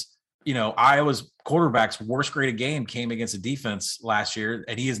is, Iowa's quarterback's worst graded game came against a defense last year,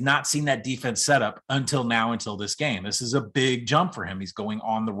 and he has not seen that defense setup until this game. This is a big jump for him. He's going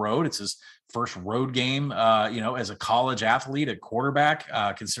on the road. It's his first road game, as a college athlete at quarterback,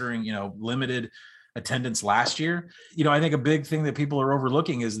 considering, limited attendance last year. I think a big thing that people are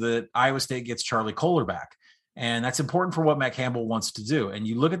overlooking is that Iowa State gets Charlie Kolar back. And that's important for what Matt Campbell wants to do. And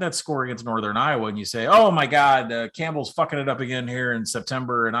you look at that score against Northern Iowa and you say, oh my God, Campbell's fucking it up again here in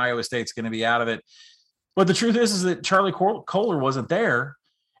September and Iowa State's going to be out of it. But the truth is that Charlie Kolar wasn't there.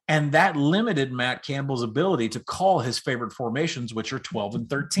 And that limited Matt Campbell's ability to call his favorite formations, which are 12 and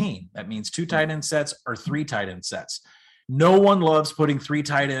 13. That means 2 tight end sets or 3 tight end sets. No one loves putting 3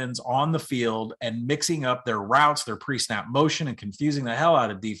 tight ends on the field and mixing up their routes, their pre-snap motion, and confusing the hell out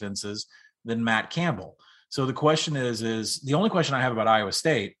of defenses than Matt Campbell. So the question is the only question I have about Iowa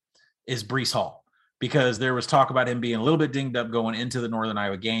State is Breece Hall, because there was talk about him being a little bit dinged up going into the Northern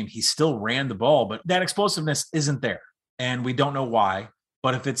Iowa game. He still ran the ball, but that explosiveness isn't there. And we don't know why.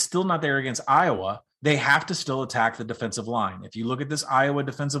 But if it's still not there against Iowa, they have to still attack the defensive line. If you look at this Iowa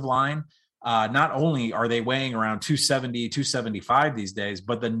defensive line, not only are they weighing around 270, 275 these days,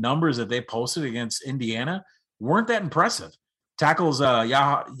 but the numbers that they posted against Indiana weren't that impressive. Tackles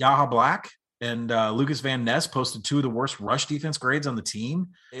Yaha Black and Lucas Van Ness posted 2 of the worst rush defense grades on the team.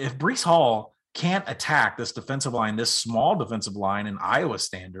 If Breece Hall can't attack this defensive line, this small defensive line in Iowa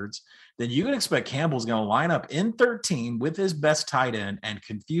standards, then you can expect Campbell's going to line up in 13 with his best tight end and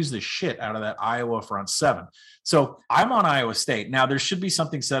confuse the shit out of that Iowa front 7. So I'm on Iowa State. Now, there should be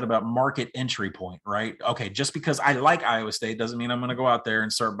something said about market entry point, right? Okay, just because I like Iowa State doesn't mean I'm going to go out there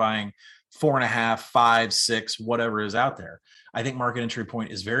and start buying 4.5, 5, 6, whatever is out there. I think market entry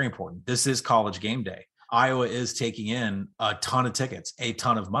point is very important. This is college game day. Iowa is taking in a ton of tickets, a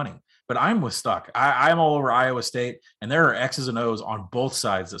ton of money. But I'm with Stuck. I'm all over Iowa State, and there are X's and O's on both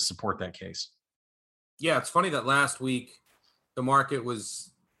sides that support that case. Yeah, it's funny that last week the market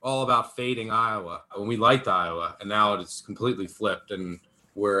was all about fading Iowa when we liked Iowa, and now it's completely flipped, and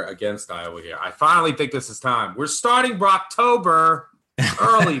we're against Iowa here. I finally think this is time. We're starting Brocktober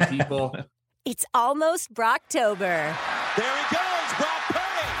early, people. It's almost Brocktober. There he goes, Brock Purdy.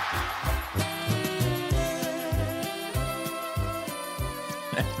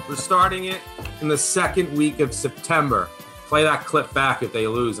 We're starting it in the second week of September. Play that clip back if they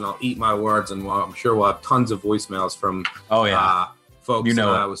lose, and I'll eat my words. And I'm sure we'll have tons of voicemails from folks in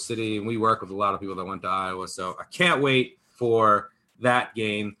Iowa City. And we work with a lot of people that went to Iowa. So I can't wait for that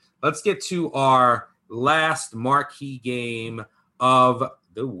game. Let's get to our last marquee game of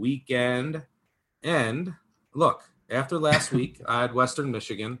the weekend. And look, after last week, I had Western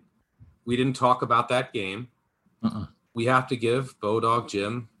Michigan. We didn't talk about that game. We have to give Bodog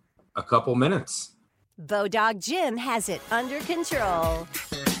Jim a couple minutes. Bodog Jim has it under control.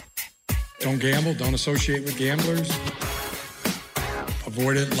 Don't gamble. Don't associate with gamblers.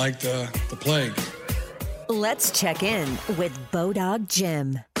 Avoid it like the plague. Let's check in with Bodog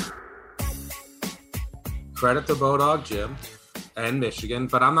Jim. Credit to Bodog Jim and Michigan,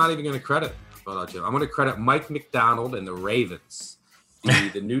 but I'm not even going to credit Bodog Jim. I'm going to credit Mike McDonald and the Ravens.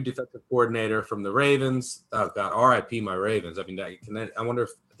 The new defensive coordinator from the Ravens. Oh, God, RIP my Ravens. I mean, I wonder if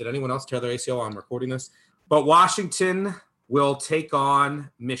did anyone else tear their ACL while I'm recording this? But Washington will take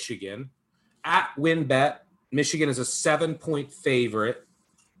on Michigan at WinBet. Michigan is a 7-point favorite,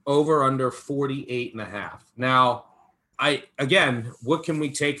 over under 48.5. Now, what can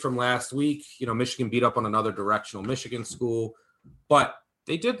we take from last week? Michigan beat up on another directional Michigan school, but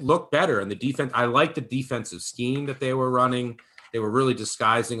they did look better. And the defense, I like the defensive scheme that they were running. They were really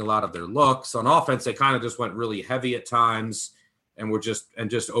disguising a lot of their looks. On offense, they kind of just went really heavy at times and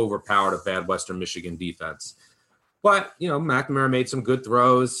just overpowered a bad Western Michigan defense. But, McNamara made some good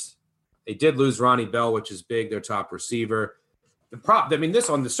throws. They did lose Ronnie Bell, which is big, their top receiver. This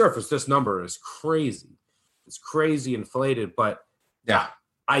on the surface, this number is crazy. It's crazy inflated, but yeah,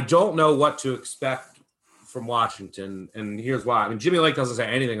 I don't know what to expect from Washington. And here's why. Jimmy Lake doesn't say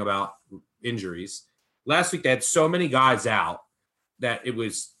anything about injuries. Last week, they had so many guys out that it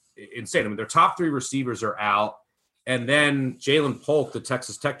was insane. Their top 3 receivers are out. And then Jalen Polk, the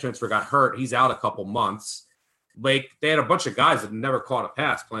Texas Tech transfer, got hurt. He's out a couple months. They had a bunch of guys that never caught a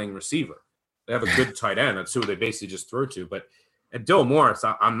pass playing receiver. They have a good tight end. That's who they basically just threw to. But And Dylan Morris,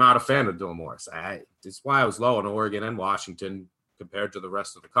 I'm not a fan of Dylan Morris. That's why I was low on Oregon and Washington compared to the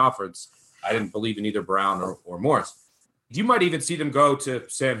rest of the conference. I didn't believe in either Brown or Morris. You might even see them go to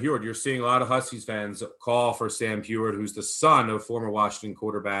Sam Heward. You're seeing a lot of Huskies fans call for Sam Heward, who's the son of former Washington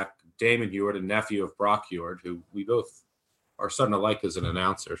quarterback Damon Heward and nephew of Brock Heward, who we both are starting to like as an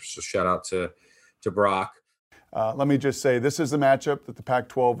announcer. So shout out to Brock. Let me just say, this is the matchup that the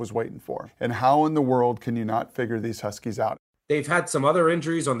Pac-12 was waiting for. And how in the world can you not figure these Huskies out? They've had some other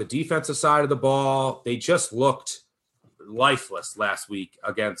injuries on the defensive side of the ball. They just looked lifeless last week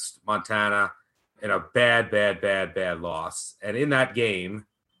against Montana in a bad loss. And in that game,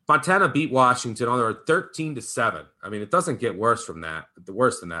 Montana beat Washington on their 13-7. I mean, it doesn't get worse from that.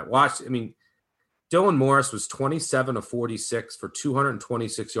 Worse than that. Dylan Morris was 27 of 46 for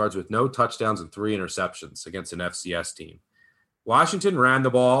 226 yards with no touchdowns and 3 interceptions against an FCS team. Washington ran the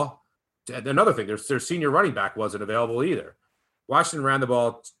ball. Another thing, their senior running back wasn't available either. Washington ran the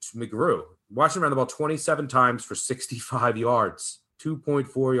ball to McGrew. Washington ran the ball 27 times for 65 yards,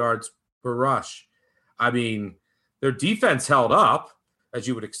 2.4 yards per rush. I mean, their defense held up, as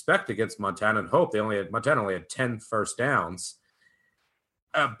you would expect against Montana and Hope. Montana only had 10 first downs.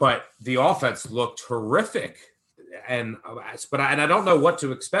 But the offense looked horrific. And I don't know what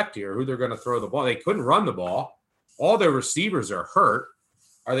to expect here, who they're going to throw the ball. They couldn't run the ball. All their receivers are hurt.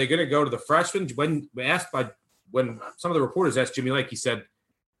 Are they going to go to the freshmen? When some of the reporters asked Jimmy Lake, he said,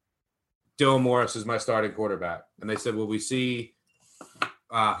 Dylan Morris is my starting quarterback. And they said, will we see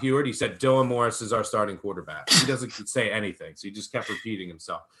Heward? He said, Dylan Morris is our starting quarterback. He doesn't say anything. So he just kept repeating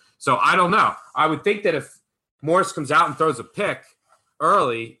himself. So I don't know. I would think that if Morris comes out and throws a pick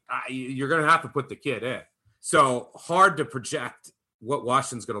early, you're going to have to put the kid in. So hard to project what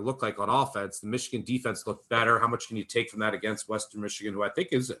Washington's going to look like on offense. The Michigan defense looked better. How much can you take from that against Western Michigan, who I think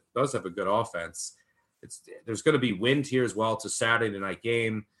does have a good offense? There's going to be wind here as well. It's a Saturday night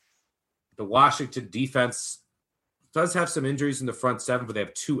game. The Washington defense does have some injuries in the front seven, but they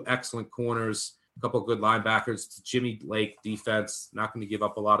have 2 excellent corners, a couple of good linebackers. Jimmy Lake defense, not going to give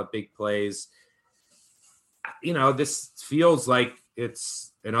up a lot of big plays. This feels like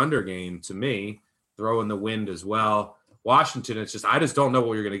it's an under game to me. Throw in the wind as well. Washington, I just don't know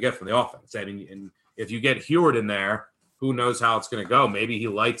what you're going to get from the offense. I mean, and if you get Heward in there, who knows how it's going to go? Maybe he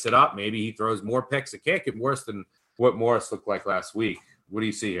lights it up. Maybe he throws more picks. It can't get worse than what Morris looked like last week. What do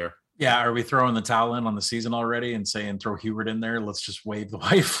you see here? Yeah, are we throwing the towel in on the season already and saying throw Heward in there? Let's just wave the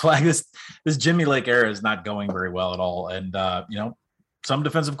white flag. This Jimmy Lake era is not going very well at all. And, some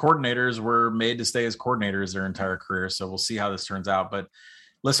defensive coordinators were made to stay as coordinators their entire career. So we'll see how this turns out. But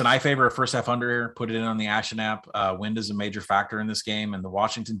listen, I favor a first half under here. Put it in on the Ashen app. Wind is a major factor in this game. And the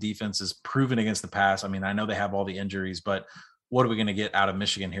Washington defense is proven against the pass. I mean, I know they have all the injuries, but what are we going to get out of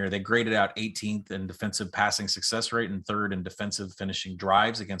Michigan here? They graded out 18th in defensive passing success rate and 3rd in defensive finishing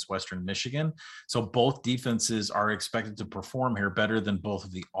drives against Western Michigan. So both defenses are expected to perform here better than both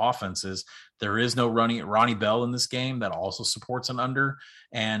of the offenses. There is no Ronnie Bell in this game. That also supports an under.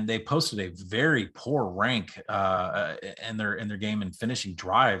 And they posted a very poor rank in their game in finishing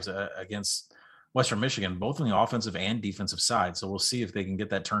drives against Western Michigan, both on the offensive and defensive side. So we'll see if they can get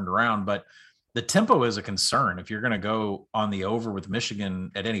that turned around. But the tempo is a concern if you're going to go on the over with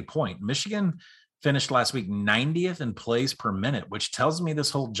Michigan at any point. Michigan finished last week 90th in plays per minute, which tells me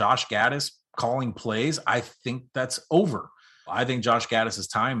this whole Josh Gaddis calling plays, I think that's over. I think Josh Gaddis's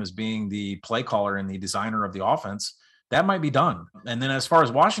time as being the play caller and the designer of the offense, that might be done. And then as far as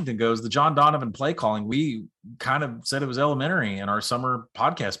Washington goes, the John Donovan play calling, we kind of said it was elementary in our summer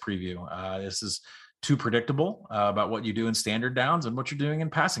podcast preview. This is too predictable about what you do in standard downs and what you're doing in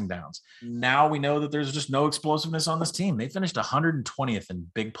passing downs. Now we know that there's just no explosiveness on this team. They finished 120th in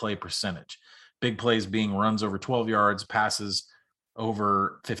big play percentage. Big plays being runs over 12 yards, passes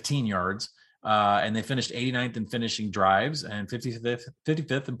over 15 yards. And they finished 89th in finishing drives and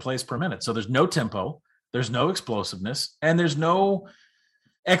 55th in plays per minute. So there's no tempo, there's no explosiveness, and there's no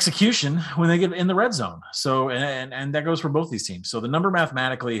execution when they get in the red zone. So, and that goes for both these teams. So the number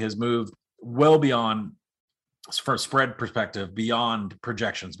mathematically has moved well beyond, for a spread perspective, beyond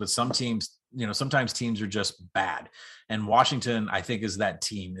projections. But some teams, sometimes teams are just bad. And Washington, I think, is that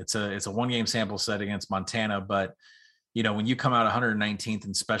team. It's a one-game sample set against Montana. But, when you come out 119th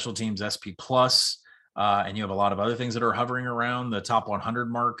in special teams SP+, and you have a lot of other things that are hovering around the top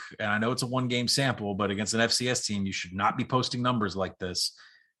 100 mark, and I know it's a one-game sample, but against an FCS team, you should not be posting numbers like this.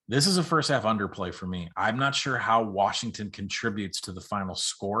 This is a first-half underplay for me. I'm not sure how Washington contributes to the final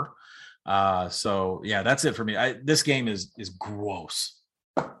score. So yeah, that's it for me. This game is gross.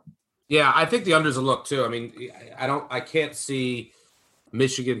 Yeah, I think the under's a look too. I mean, I can't see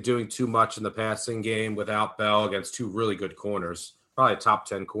Michigan doing too much in the passing game without Bell against two really good corners. Probably a top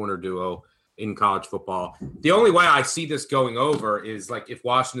 10 corner duo in college football. The only way I see this going over is like if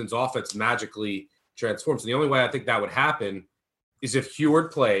Washington's offense magically transforms. And the only way I think that would happen is if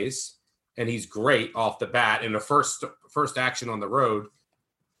Heward plays and he's great off the bat in the first action on the road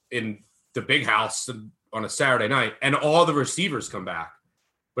in the big house on a Saturday night and all the receivers come back.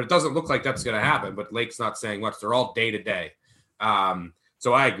 But it doesn't look like that's going to happen. But Lake's not saying much. They're all day to day.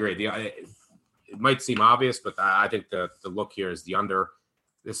 So I agree. It might seem obvious, but I think the look here is the under.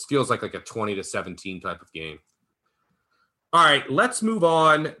 This feels like a 20-17 type of game. All right, let's move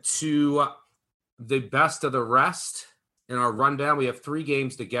on to the best of the rest in our rundown. We have 3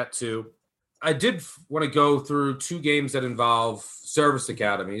 games to get to. I did want to go through 2 games that involve service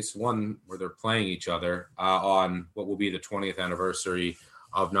academies, one where they're playing each other on what will be the 20th anniversary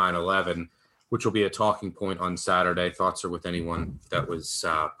of 9/11, which will be a talking point on Saturday. Thoughts are with anyone that was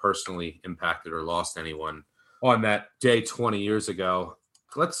personally impacted or lost anyone on that day 20 years ago.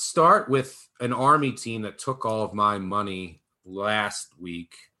 Let's start with an Army team that took all of my money last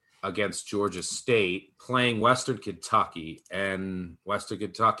week against Georgia State, playing Western Kentucky. And Western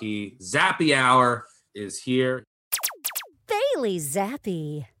Kentucky, Zappy Hour is here. Bailey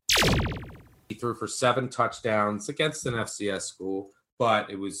Zappy. He threw for 7 touchdowns against an FCS school, but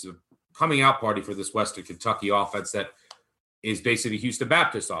it was a coming out party for this Western Kentucky offense that is basically the Houston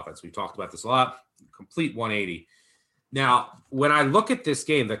Baptist offense. We've talked about this a lot. Complete 180. Now, when I look at this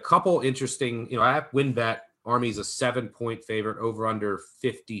game, the couple interesting, I have WinBet. Army's a 7-point favorite, over under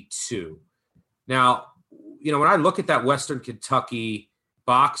 52. Now, when I look at that Western Kentucky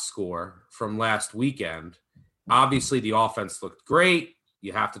box score from last weekend, obviously the offense looked great.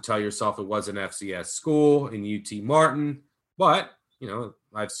 You have to tell yourself it was an FCS school in UT Martin, but,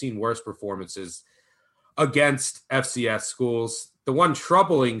 I've seen worse performances against FCS schools. The one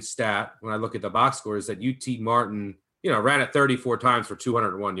troubling stat when I look at the box score is that UT Martin, ran it 34 times for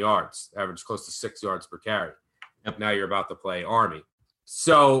 201 yards, averaged close to 6 yards per carry. Yep. Now you're about to play Army.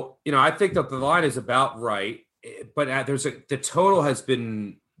 So, I think that the line is about right, but the total has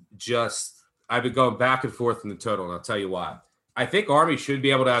been I've been going back and forth in the total, and I'll tell you why. I think Army should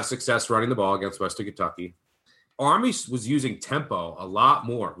be able to have success running the ball against Western Kentucky. Army was using tempo a lot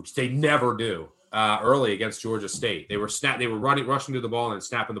more, which they never do early against Georgia State. They were rushing to the ball and then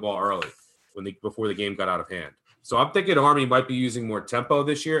snapping the ball early before the game got out of hand. So I'm thinking Army might be using more tempo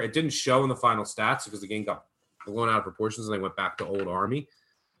this year. It didn't show in the final stats because the game got blown out of proportions and they went back to old Army.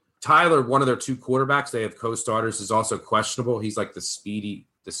 Tyler, one of their 2 quarterbacks, they have co-starters, is also questionable. He's like the speedy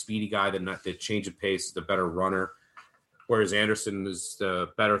guy, the change of pace, the better runner. Whereas Anderson is the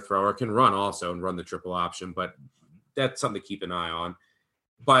better thrower, can run also and run the triple option, but that's something to keep an eye on.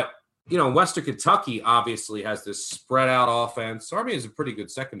 But, Western Kentucky obviously has this spread out offense. Army is a pretty good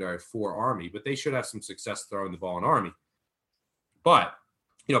secondary for Army, but they should have some success throwing the ball in Army. But,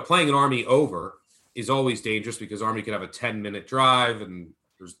 playing an Army over is always dangerous because Army could have a 10-minute drive and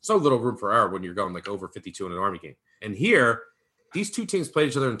there's so little room for error when you're going like over 52 in an Army game. And here, these 2 teams played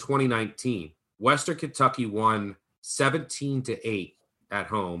each other in 2019. Western Kentucky won 17-8 at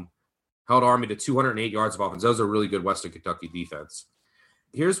home, held Army to 208 yards of offense. Those are really good Western Kentucky defense.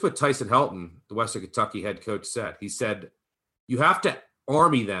 Here's what Tyson Helton, the Western Kentucky head coach, said. He said, you have to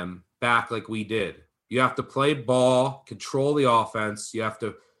Army them back like we did. You have to play ball, control the offense. You have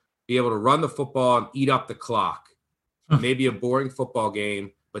to be able to run the football and eat up the clock. Maybe a boring football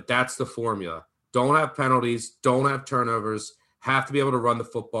game, but that's the formula. Don't have penalties. Don't have turnovers. Have to be able to run the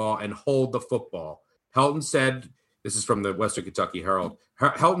football and hold the football. Helton said, this is from the Western Kentucky Herald,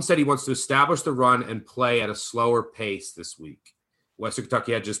 Helton said he wants to establish the run and play at a slower pace this week. Western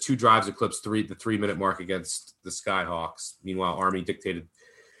Kentucky had just 2 drives eclipsed the 3-minute mark against the Skyhawks. Meanwhile, Army dictated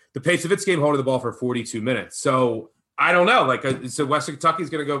the pace of its game, holding the ball for 42 minutes. So I don't know. So Western Kentucky is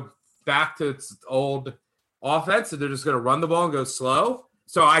going to go back to its old offense, and they're just going to run the ball and go slow.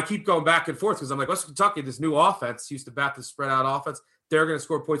 So I keep going back and forth because I'm like, Western Kentucky, this new offense, Houston Baptist spread out offense, they're going to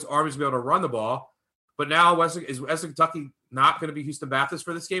score points. Army's going to be able to run the ball. But now is Western Kentucky not going to be Houston Baptist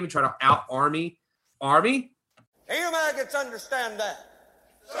for this game and try to out-Army? Army? Hey, you maggots understand that?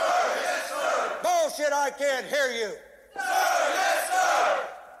 Sir, yes, sir. Bullshit, I can't hear you. Sir, yes, sir.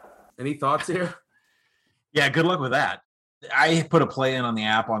 Any thoughts here? Yeah, good luck with that. I put a play in on the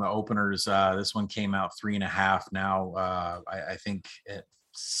app on the openers. This one came out 3.5 now. I think at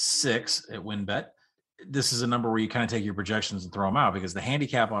 6 at WinBet. This is a number where you kind of take your projections and throw them out because the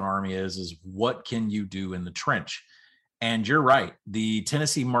handicap on Army is what can you do in the trench? And you're right. The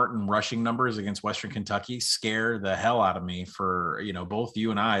Tennessee Martin rushing numbers against Western Kentucky scare the hell out of me for, both you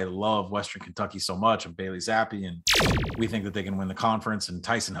and I love Western Kentucky so much, and Bailey Zappi, and we think that they can win the conference. And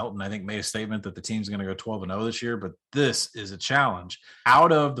Tyson Helton, I think, made a statement that the team's going to go 12-0 this year, but this is a challenge.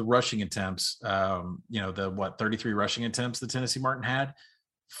 Out of the rushing attempts, 33 rushing attempts that Tennessee Martin had,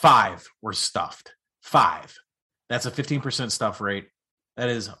 5 were stuffed. 5. That's a 15% stuff rate. That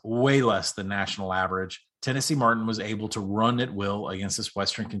is way less than national average. Tennessee Martin was able to run at will against this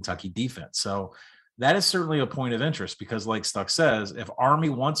Western Kentucky defense. So that is certainly a point of interest because, like Stuck says, if Army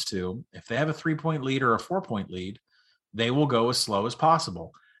wants to, if they have a 3-point lead or a 4-point lead, they will go as slow as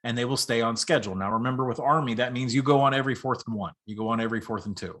possible and they will stay on schedule. Now, remember, with Army, that means you go on every 4th and 1. You go on every 4th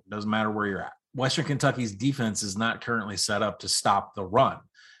and 2. It doesn't matter where you're at. Western Kentucky's defense is not currently set up to stop the run.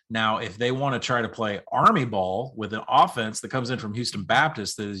 Now, if they want to try to play Army ball with an offense that comes in from Houston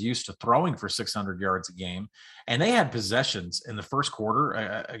Baptist that is used to throwing for 600 yards a game, and they had possessions in the first quarter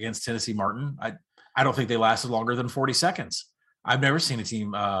against Tennessee Martin, I don't think they lasted longer than 40 seconds. I've never seen a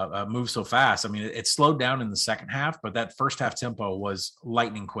team move so fast. I mean, it slowed down in the second half, but that first half tempo was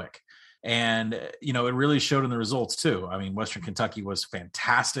lightning quick. And, it really showed in the results too. I mean, Western Kentucky was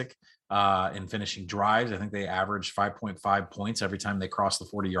fantastic in finishing drives. I think they averaged 5.5 points every time they crossed the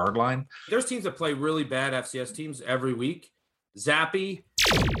 40-yard line. There's teams that play really bad FCS teams every week. Zappi,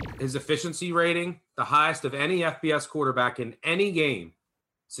 his efficiency rating, the highest of any FBS quarterback in any game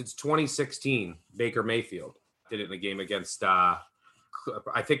since 2016, Baker Mayfield. Did it in a game against, I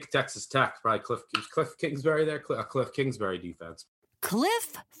think, Texas Tech. Probably Cliff Kingsbury there. Cliff Kingsbury defense.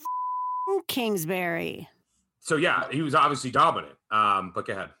 Cliff Kingsbury. So, yeah, he was obviously dominant. But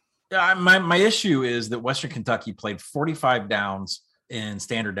go ahead. My issue is that Western Kentucky played 45 downs in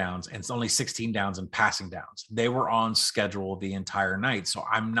standard downs and it's only 16 downs in passing downs. They were on schedule the entire night. So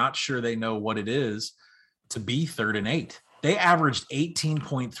I'm not sure they know what it is to be 3rd and 8. They averaged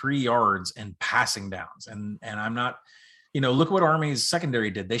 18.3 yards in passing downs. And I'm not, look at what Army's secondary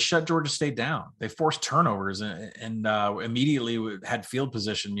did. They shut Georgia State down. They forced turnovers and immediately had field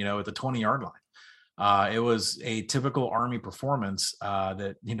position, at the 20-yard line. It was a typical Army performance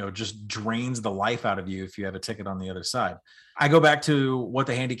that, just drains the life out of you if you have a ticket on the other side. I go back to what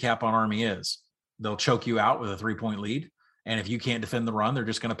the handicap on Army is. They'll choke you out with a 3-point lead. And if you can't defend the run, they're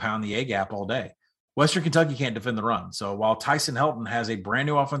just going to pound the A gap all day. Western Kentucky can't defend the run. So while Tyson Helton has a brand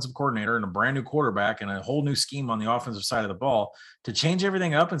new offensive coordinator and a brand new quarterback and a whole new scheme on the offensive side of the ball, to change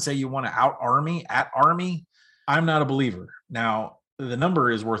everything up and say you want to out Army at Army, I'm not a believer. Now, the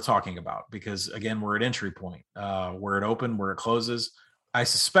number is worth talking about because, again, we're at entry point. We're at open, where it closes. I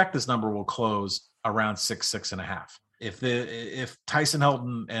suspect this number will close around 6.5. If Tyson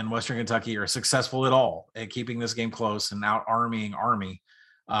Helton and Western Kentucky are successful at all at keeping this game close and out Armying Army,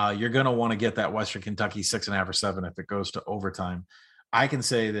 you're going to want to get that Western Kentucky 6.5 or 7 if it goes to overtime. I can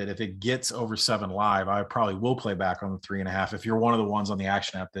say that if it gets over 7 live, I probably will play back on the 3.5. If you're one of the ones on the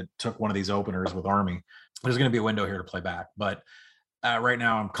Action app that took one of these openers with Army, there's going to be a window here to play back. But right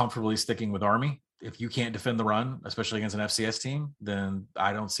now, I'm comfortably sticking with Army. If you can't defend the run, especially against an FCS team, then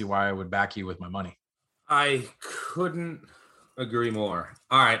I don't see why I would back you with my money. I couldn't agree more.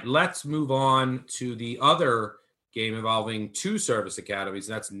 All right, let's move on to the other game involving 2 service academies.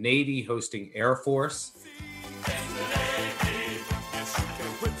 That's Navy hosting Air Force.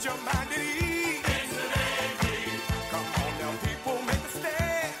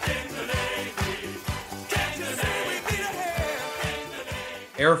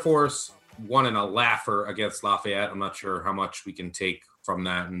 Air Force won in a laugher against Lafayette. I'm not sure how much we can take from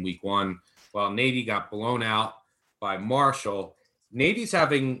that in week 1. While Navy got blown out by Marshall. Navy's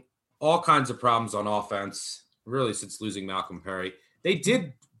having all kinds of problems on offense, really, since losing Malcolm Perry. They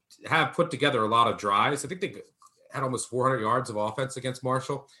did have put together a lot of drives. I think they had almost 400 yards of offense against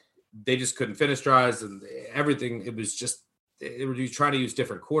Marshall. They just couldn't finish drives and everything. It was just, they were trying to use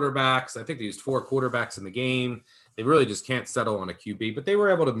different quarterbacks. I think they used 4 quarterbacks in the game. They really just can't settle on a QB, but they were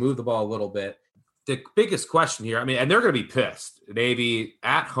able to move the ball a little bit. The biggest question here, and they're going to be pissed. Navy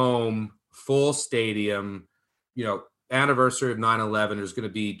at home, full stadium, anniversary of 9/11. There's going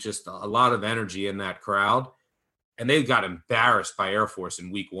to be just a lot of energy in that crowd. And they got embarrassed by Air Force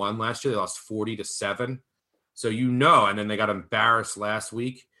in week 1 last year. They lost 40-7. So, and then they got embarrassed last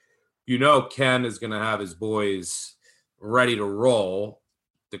week. Ken is going to have his boys ready to roll.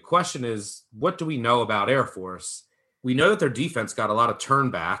 The question is, what do we know about Air Force? We know that their defense got a lot of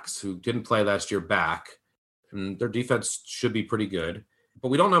turnbacks who didn't play last year back, and their defense should be pretty good. But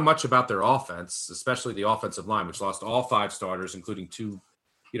we don't know much about their offense, especially the offensive line, which lost all 5 starters, including 2,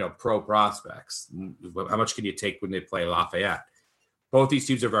 pro prospects. How much can you take when they play Lafayette? Both these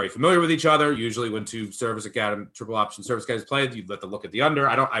teams are very familiar with each other. Usually when two triple option service academies played, you'd let them look at the under.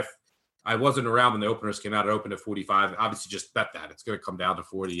 I wasn't around when the openers came out. It opened at 45. Obviously, just bet that. It's going to come down to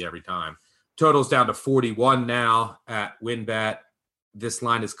 40 every time. Total's down to 41 now at WynnBET. This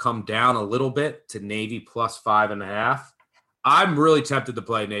line has come down a little bit to Navy plus 5.5. I'm really tempted to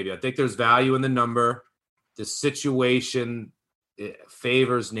play Navy. I think there's value in the number. The situation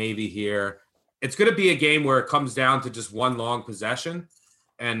favors Navy here. It's going to be a game where it comes down to just one long possession,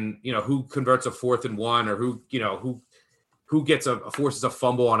 and who converts a 4th and 1, or who gets forces a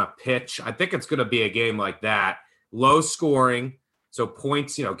fumble on a pitch. I think it's going to be a game like that. Low scoring, so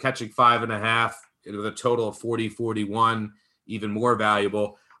points, catching 5.5 with a total of 40-41, even more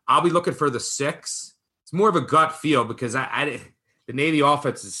valuable. I'll be looking for the 6. It's more of a gut feel because the Navy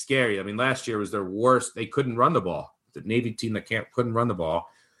offense is scary. I mean, last year was their worst. They couldn't run the ball. The Navy team that couldn't run the ball.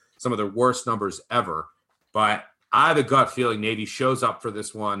 Some of their worst numbers ever. But I have a gut feeling Navy shows up for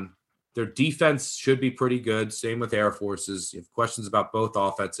this one. Their defense should be pretty good. Same with Air Forces. You have questions about both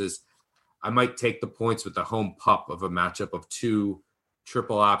offenses. I might take the points with the home pup of a matchup of two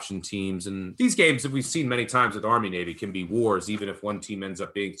triple option teams. And these games that we've seen many times with Army Navy can be wars, even if one team ends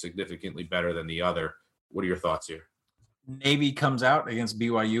up being significantly better than the other. What are your thoughts here? Navy comes out against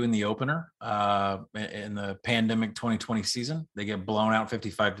BYU in the opener in the pandemic 2020 season. They get blown out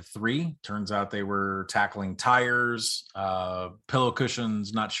 55-3. Turns out they were tackling tires, pillow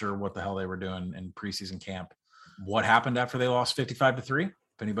cushions, not sure what the hell they were doing in preseason camp. What happened after they lost 55-3? If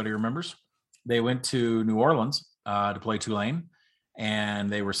anybody remembers, they went to New Orleans to play Tulane, and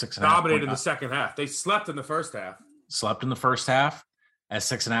they were 6.5 dominated in the second half. They slept in the first half. As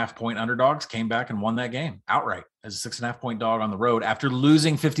 6.5 point underdogs, came back and won that game outright as a 6.5 point dog on the road after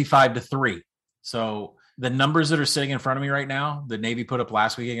losing 55-3. So the numbers that are sitting in front of me right now, the Navy put up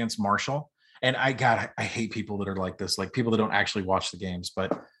last week against Marshall. And I hate people that are like this, like people that don't actually watch the games,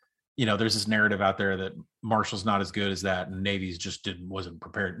 but there's this narrative out there that Marshall's not as good as that. And Navy's just wasn't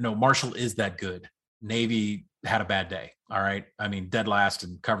prepared. No, Marshall is that good. Navy had a bad day. All right. I mean, dead last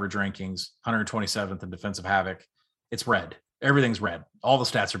in coverage rankings, 127th in defensive havoc. It's red. Everything's red. All the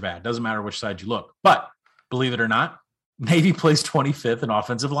stats are bad. Doesn't matter which side you look. But believe it or not, Navy plays 25th in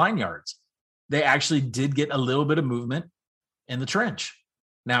offensive line yards. They actually did get a little bit of movement in the trench.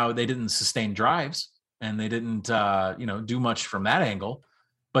 Now, they didn't sustain drives, and they didn't do much from that angle,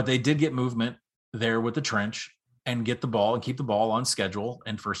 but they did get movement there with the trench and get the ball and keep the ball on schedule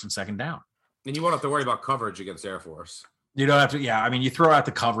and first and second down. And you won't have to worry about coverage against Air Force. You don't have to. Yeah. I mean, you throw out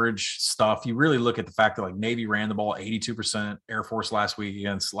the coverage stuff. You really look at the fact that like Navy ran the ball 82%. Air Force last week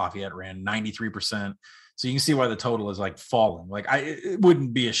against Lafayette ran 93%. So you can see why the total is like falling. Like it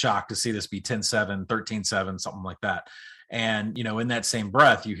wouldn't be a shock to see this be 10-7, 13-7, something like that. And, in that same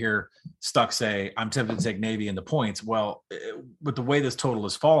breath, you hear Stuck say, I'm tempted to take Navy into points. Well, with the way this total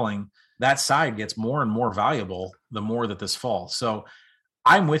is falling, that side gets more and more valuable the more that this falls. So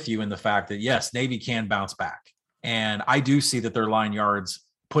I'm with you in the fact that, yes, Navy can bounce back. And I do see that their line yards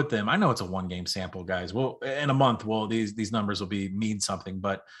put them. I know it's a 1-game sample, guys. Well, in a month, these numbers will mean something.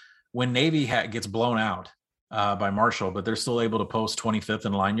 But when Navy gets blown out by Marshall, but they're still able to post 25th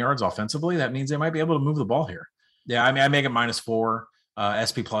in line yards offensively, that means they might be able to move the ball here. Yeah, I mean, I make it -4.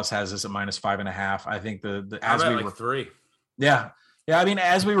 SP Plus has this at -5.5. I think as we like 3. Yeah. I mean,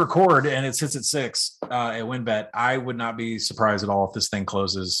 as we record and it sits at 6 at WynnBET, I would not be surprised at all if this thing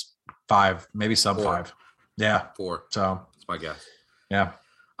closes 5, maybe sub 4. 5. Yeah. 4. So that's my guess. Yeah.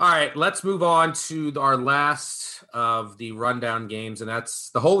 All right, let's move on to our last of the rundown games, and that's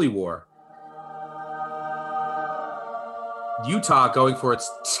the Holy War. Utah going for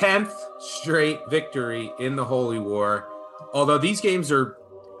its 10th straight victory in the Holy War. Although these games are,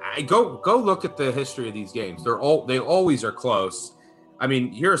 go look at the history of these games. They always are close. I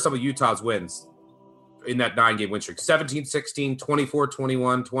mean, here are some of Utah's wins in that 9-game win streak: 17-16,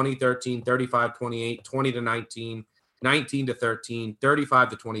 24-21, 20-13, 35-28, 20-19, 19-13,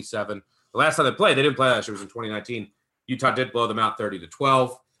 35-27. The last time they didn't play last year, was in 2019. Utah did blow them out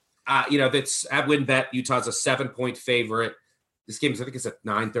 30-12. That's at WynnBET. Utah's a 7-point favorite. This game is, I think it's at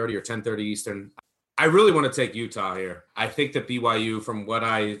 9:30 or 10:30 Eastern. I really want to take Utah here. I think that BYU, from what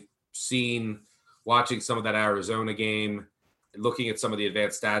I've seen, watching some of that Arizona game, looking at some of the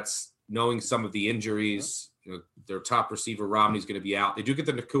advanced stats, knowing some of the injuries, their top receiver, Romney's going to be out. They do get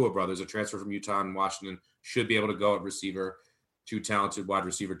the Nakua brothers, a transfer from Utah and Washington, should be able to go at receiver. 2 talented wide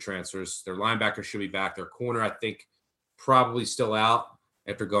receiver transfers. Their linebacker should be back. Their corner, I think, probably still out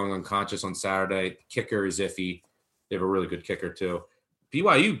after going unconscious on Saturday. Kicker is iffy. They have a really good kicker, too.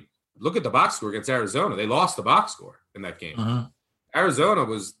 BYU, look at the box score against Arizona. They lost the box score in that game. Uh-huh. Arizona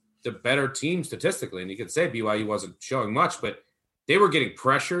was the better team statistically, and you could say BYU wasn't showing much, but they were getting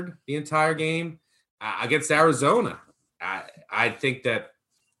pressured the entire game against Arizona. I think that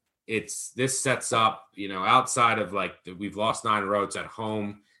this sets up, outside of we've lost 9 roads at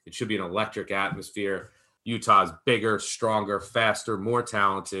home. It should be an electric atmosphere. Utah's bigger, stronger, faster, more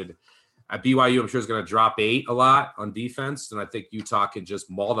talented. At BYU, I'm sure is going to drop 8 a lot on defense, and I think Utah can just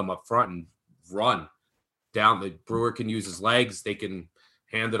maul them up front and run down. The Brewer can use his legs. They can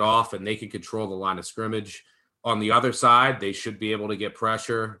hand it off, and they can control the line of scrimmage. On the other side, they should be able to get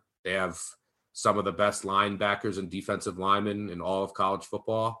pressure. They have some of the best linebackers and defensive linemen in all of college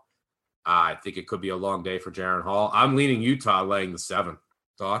football. I think it could be a long day for Jaren Hall. I'm leaning Utah laying the 7.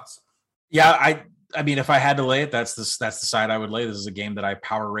 Thoughts? Yeah, I mean, if I had to lay it, that's the side I would lay. This is a game that I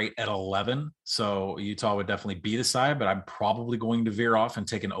power rate at 11. So Utah would definitely be the side, but I'm probably going to veer off and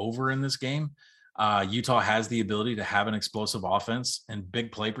take an over in this game. Utah has the ability to have an explosive offense and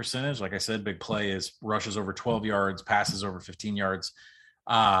big play percentage. Like I said, big play is rushes over 12 yards, passes over 15 yards,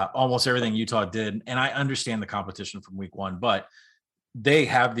 almost everything Utah did. And I understand the competition from week 1, but they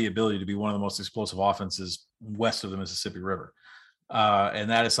have the ability to be one of the most explosive offenses west of the Mississippi River. And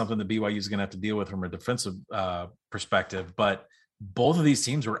that is something that BYU is going to have to deal with from a defensive perspective. But both of these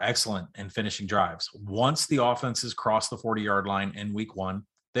teams were excellent in finishing drives. Once the offenses crossed the 40-yard line in week 1,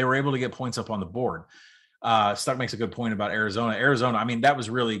 they were able to get points up on the board. Stuck makes a good point about Arizona. I mean, that was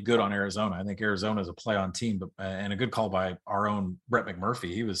really good on Arizona. I think Arizona is a play-on team, and a good call by our own Brett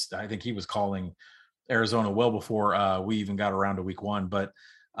McMurphy. I think he was calling Arizona well before we even got around to week 1. But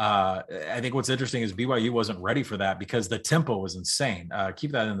I think what's interesting is BYU wasn't ready for that because the tempo was insane.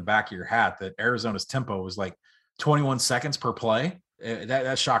 Keep that in the back of your hat that Arizona's tempo was like 21 seconds per play.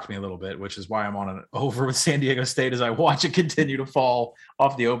 That shocked me a little bit, which is why I'm on an over with San Diego State as I watch it continue to fall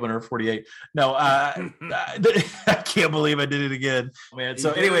off the opener 48. No, I can't believe I did it again, man.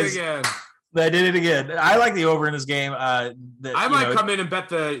 So anyways, I did it again. I like the over in this game. I might come in and bet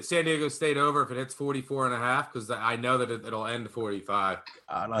the San Diego State over if it hits 44.5 because I know that it'll end 45.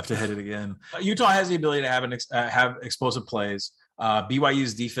 I'll have to hit it again. Utah has the ability to have explosive plays.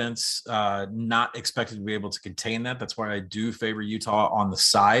 BYU's defense not expected to be able to contain that. That's why I do favor Utah on the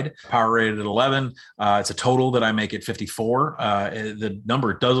side. Power rated at 11. It's a total that I make at 54. The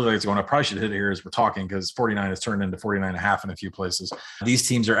number does look like it's going. I probably should hit it here as we're talking because 49 has turned into 49.5 in a few places. These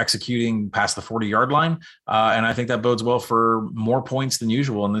teams are executing past the 40-yard line, and I think that bodes well for more points than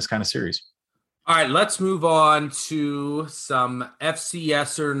usual in this kind of series. All right, let's move on to some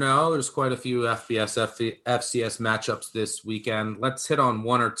FCS or no. There's quite a few FCS matchups this weekend. Let's hit on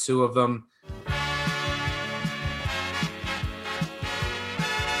 1 or 2 of them.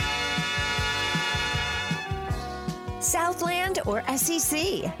 Southland or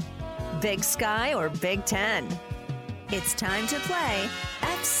SEC? Big Sky or Big Ten? It's time to play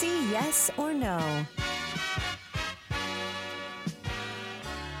FC Yes or No.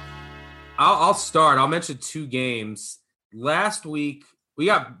 I'll start. I'll mention 2 games. Last week,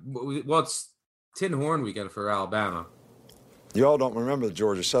 it's Tin Horn weekend for Alabama. You all don't remember the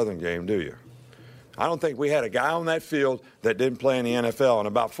Georgia Southern game, do you? I don't think we had a guy on that field that didn't play in the NFL, and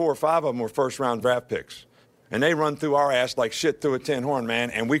about 4 or 5 of them were first-round draft picks. And they run through our ass like shit through a tin horn, man,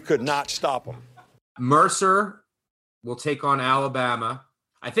 and we could not stop them. Mercer will take on Alabama.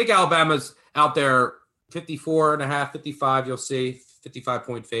 I think Alabama's out there 54.5, 55, you'll see,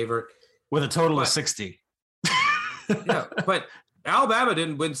 55-point favorite. With a total of 60. Yeah, but Alabama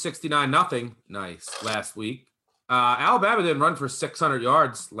didn't win 69-0 last week. Alabama didn't run for 600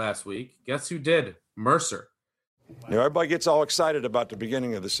 yards last week. Guess who did? Mercer. Everybody gets all excited about the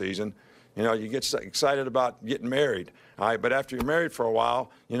beginning of the season. You get excited about getting married. All right, but after you're married for a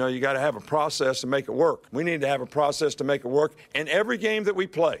while, you got to have a process to make it work. We need to have a process to make it work in every game that we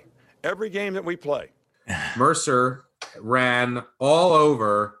play. Mercer ran all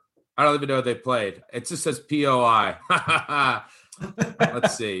over. I don't even know they played. It just says POI.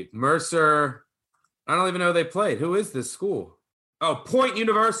 Let's see. Mercer. I don't even know they played. Who is this school? Oh, Point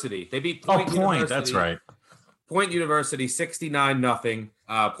University. They beat Point University. That's right. Point University, 69-0.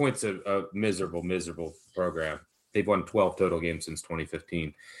 Point's a miserable program. They've won 12 total games since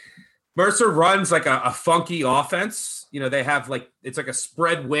 2015. Mercer runs like a funky offense. They have it's like a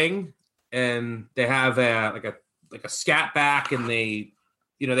spread wing, and they have a scat back, and they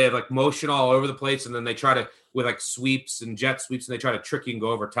have motion all over the place, and then they try to with sweeps and jet sweeps, and they try to trick you and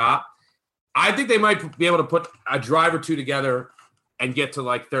go over top. I think they might be able to put a drive or 2 together and get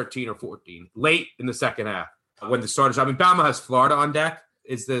to 13 or 14 late in the second half when the starters. I mean, Bama has Florida on deck.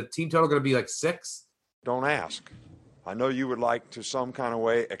 Is the team total going to be 6? Don't ask. I know you would like to some kind of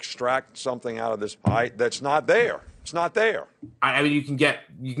way extract something out of this fight that's not there. It's not there. I mean, you can get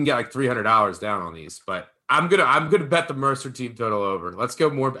 $300 down on these, but I'm gonna bet the Mercer team total over. Let's go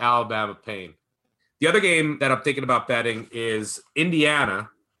more Alabama pain. The other game that I'm thinking about betting is Indiana,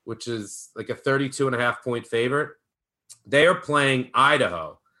 which is like a 32.5 point favorite. They are playing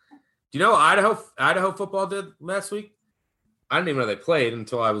Idaho. Do you know what Idaho football did last week? I didn't even know they played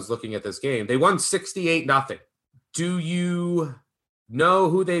until I was looking at this game. They won 68-0. Do you know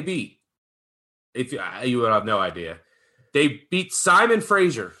who they beat? If you would have no idea. They beat Simon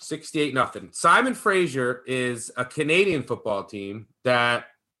Fraser 68-0. Simon Fraser is a Canadian football team that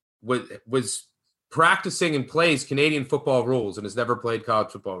was practicing and plays Canadian football rules and has never played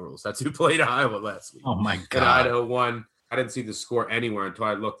college football rules. That's who played Iowa last week. Oh my God. And Idaho won. I didn't see the score anywhere until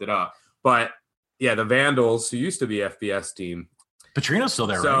I looked it up. But yeah, the Vandals, who used to be FBS team. Petrino's still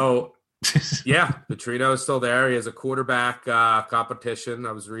there, so, right? Yeah, Petrino is still there. He has a quarterback competition.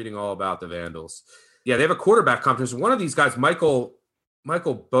 I was reading all about the Vandals. Yeah, they have a quarterback competition. One of these guys, Michael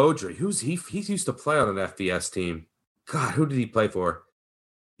Beaudry, he used to play on an FBS team. God, who did he play for?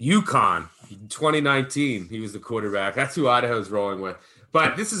 UConn, 2019. He was the quarterback. That's who Idaho's rolling with.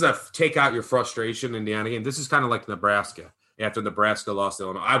 But this is a take out your frustration Indiana game. This is kind of like Nebraska. After Nebraska lost to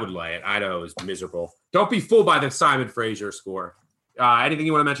Illinois, I would lay it. Idaho is miserable. Don't be fooled by the Simon Fraser score. Anything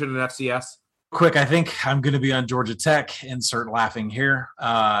you want to mention in FCS? Quick, I think I'm going to be on Georgia Tech. Insert laughing here.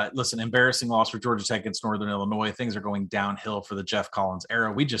 Listen, embarrassing loss for Georgia Tech against Northern Illinois. Things are going downhill for the Jeff Collins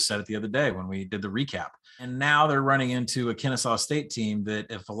era. We just said it the other day when we did the recap. And now they're running into a Kennesaw State team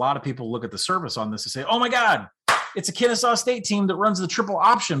that if a lot of people look at the service on this and say, oh my God, it's a Kennesaw State team that runs the triple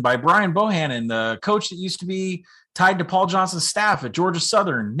option by Brian Bohannon, the coach that used to be tied to Paul Johnson's staff at Georgia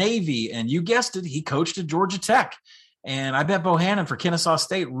Southern, Navy, and you guessed it, he coached at Georgia Tech. And I bet Bohannon for Kennesaw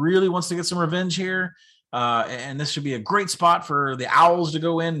State really wants to get some revenge here. And this should be a great spot for the Owls to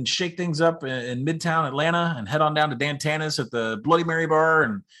go in and shake things up in Midtown Atlanta and head on down to Dan Tannis at the Bloody Mary Bar.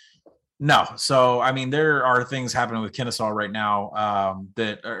 And no. So, I mean, there are things happening with Kennesaw right now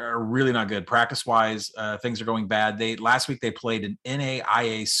that are really not good. Practice-wise, things are going bad. Last week they played an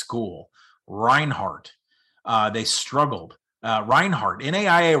NAIA school, Reinhardt. They struggled.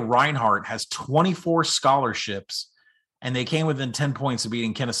 NAIA Reinhardt has 24 scholarships, and they came within 10 points of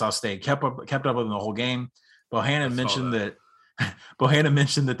beating Kennesaw State. Kept up with them the whole game. Bohannon mentioned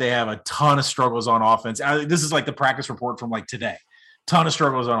that they have a ton of struggles on offense. This is like the practice report from like today. Ton of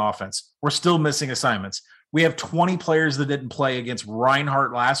struggles on offense. We're still missing assignments. We have 20 players that didn't play against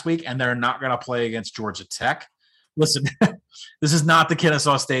Reinhardt last week, and they're not going to play against Georgia Tech. Listen, this is not the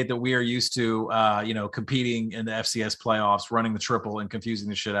Kennesaw State that we are used to, competing in the FCS playoffs, running the triple and confusing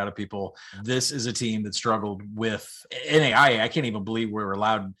the shit out of people. This is a team that struggled with NAIA. I can't even believe we're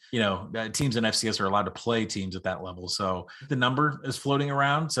allowed, teams in FCS are allowed to play teams at that level. So the number is floating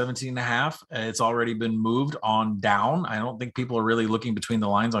around 17.5. It's already been moved on down. I don't think people are really looking between the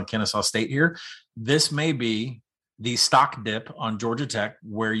lines on Kennesaw State here. This may be the stock dip on Georgia Tech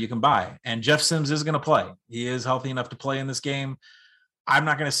where you can buy. And Jeff Sims is going to play. He is healthy enough to play in this game. I'm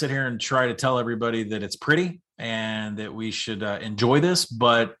not going to sit here and try to tell everybody that it's pretty and that we should enjoy this,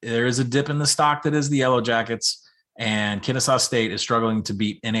 but there is a dip in the stock that is the Yellow Jackets, and Kennesaw State is struggling to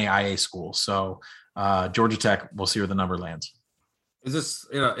beat NAIA schools. So Georgia Tech, we'll see where the number lands. Is this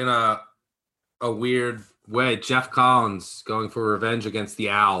in a weird way, Jeff Collins going for revenge against the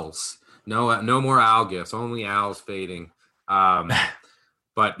Owls? No more owl gifts, only owls fading.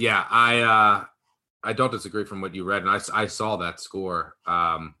 But yeah, I don't disagree from what you read, and I saw that score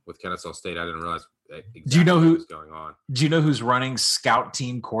with Kennesaw State. I didn't realize exactly what was going on. Do you know who's running scout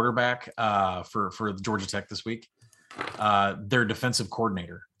team quarterback for Georgia Tech this week? Their defensive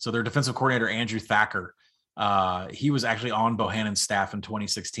coordinator. So their defensive coordinator, Andrew Thacker, he was actually on Bohannon's staff in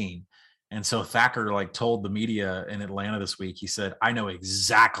 2016. And so Thacker told the media in Atlanta this week, he said, I know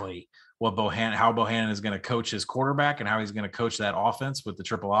exactly how Bohannon is going to coach his quarterback and how he's going to coach that offense with the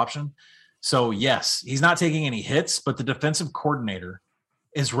triple option. So yes, he's not taking any hits, but the defensive coordinator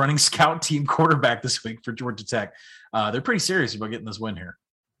is running scout team quarterback this week for Georgia Tech. They're pretty serious about getting this win here.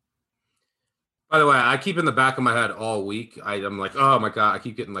 By the way, I keep in the back of my head all week. I'm like, oh my God, I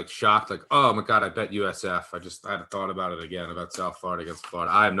keep getting shocked. Oh my God, I bet USF. I hadn't thought about it again about South Florida against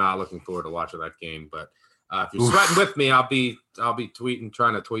Florida. I am not looking forward to watching that game, but if you're sweating with me, I'll be tweeting,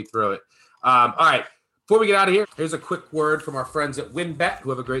 trying to tweet through it. All right. Before we get out of here, here's a quick word from our friends at WynnBET, who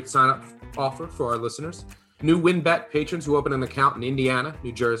have a great sign-up offer for our listeners. New WynnBET patrons who open an account in Indiana,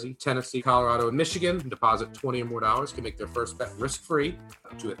 New Jersey, Tennessee, Colorado, and Michigan and deposit $20 or more can make their first bet risk-free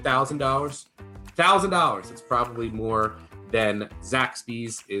up to $1,000. $1,000. It's probably more than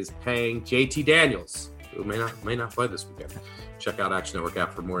Zaxby's is paying JT Daniels, who may not play this weekend. Check out Action Network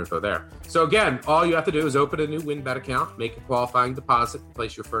app for more info there. So again, all you have to do is open a new WynnBET account, make a qualifying deposit,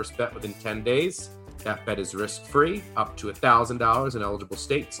 place your first bet within 10 days. That bet is risk-free, up to $1,000 in eligible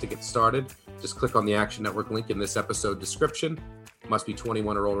states. To get started, just click on the Action Network link in this episode description. Must be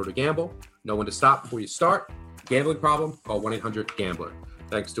 21 or older to gamble. Know when to stop before you start. Gambling problem? Call 1-800-GAMBLER.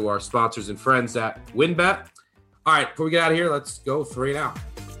 Thanks to our sponsors and friends at WynnBET. All right, before we get out of here, let's go 3 and out.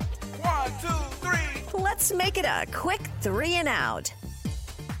 1, 2, 3. Let's make it a quick 3 and out.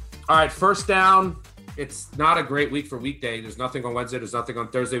 All right, first down. It's not a great week for weekday. There's nothing on Wednesday. There's nothing on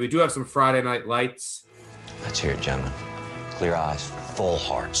Thursday. We do have some Friday night lights. Let's hear it, gentlemen. Clear eyes, full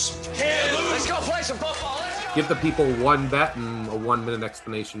hearts. Let's go play some football. Give the people one bet and a 1-minute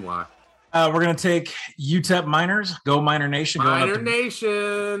explanation why. We're going to take UTEP Miners. Go Miner Nation. Miner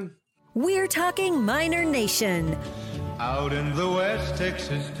Nation. We're talking Miner Nation. Out in the West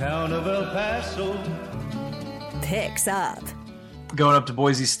Texas town of El Paso. Picks up. Going up to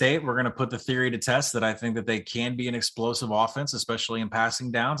Boise State, we're going to put the theory to test that I think that they can be an explosive offense, especially in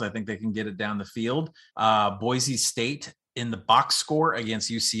passing downs. I think they can get it down the field. Boise State in the box score against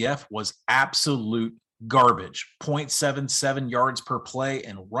UCF was absolute garbage. 0.77 yards per play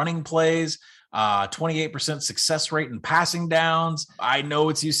in running plays, 28% success rate in passing downs. I know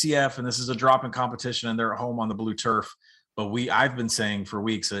it's UCF and this is a drop in competition and they're at home on the blue turf, but I've been saying for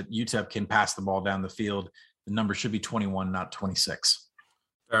weeks that UTEP can pass the ball down the field. The number should be 21, not 26.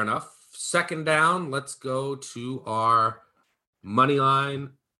 Fair enough. Second down, let's go to our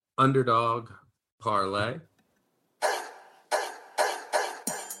Moneyline Underdog Parlay.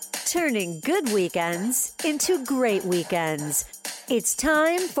 Turning good weekends into great weekends. It's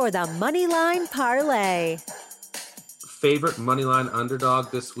time for the Moneyline Parlay. Favorite Moneyline Underdog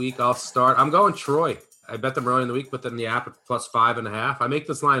this week? I'll start. I'm going Troy. I bet them early in the week, but then the app at +5.5. I make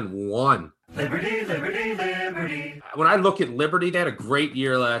this line 1. Liberty, liberty, liberty. When I look at Liberty, they had a great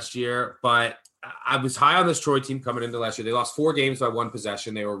year last year, but I was high on this Troy team coming into last year. They lost 4 games by 1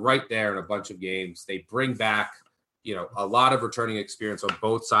 possession. They were right there in a bunch of games. They bring back, a lot of returning experience on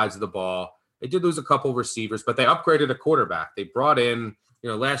both sides of the ball. They did lose a couple receivers, but they upgraded a quarterback. They brought in,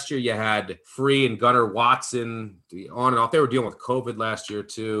 last year you had Free and Gunnar Watson on and off. They were dealing with COVID last year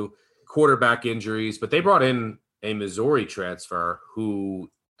too, quarterback injuries, but they brought in a Missouri transfer who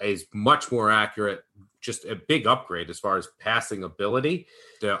is much more accurate, just a big upgrade as far as passing ability.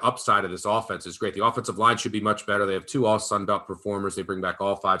 The upside of this offense is great. The offensive line should be much better. They have 2 all-Sun Belt performers. They bring back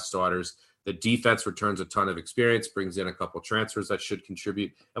all 5 starters. The defense returns a ton of experience, brings in a couple transfers that should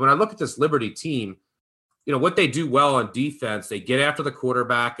contribute. And when I look at this Liberty team, what they do well on defense, they get after the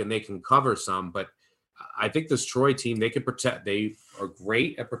quarterback and they can cover some. But I think this Troy team, they can protect. They are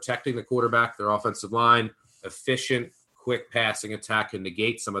great at protecting the quarterback, their offensive line, efficient, quick passing attack can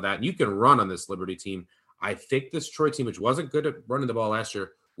negate some of that. And you can run on this Liberty team. I think this Troy team, which wasn't good at running the ball last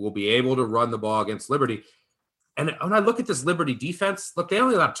year, will be able to run the ball against Liberty. And when I look at this Liberty defense, look, they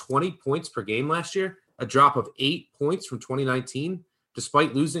only allowed 20 points per game last year, a drop of 8 points from 2019,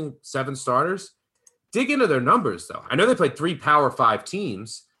 despite losing 7 starters. Dig into their numbers, though. I know they played 3 Power 5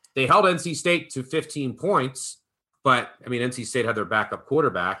 teams. They held NC State to 15 points, but, NC State had their backup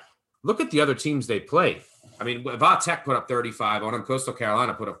quarterback. Look at the other teams they played. Va Tech put up 35 on them. Coastal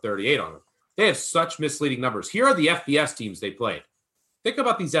Carolina put up 38 on them. They have such misleading numbers. Here are the FBS teams they played. Think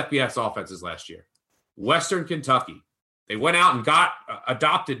about these FBS offenses last year. Western Kentucky. They went out and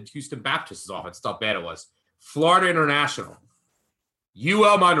adopted Houston Baptist's offense. That's how bad it was. Florida International.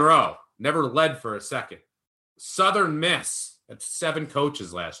 UL Monroe. Never led for a second. Southern Miss. Had 7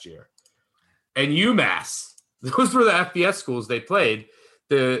 coaches last year. And UMass. Those were the FBS schools they played.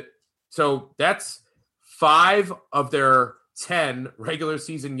 So that's 5 of their 10 regular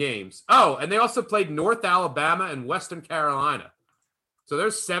season games. Oh, and they also played North Alabama and Western Carolina. So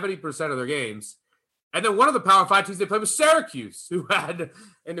there's 70% of their games. And then one of the Power 5 teams they played was Syracuse, who had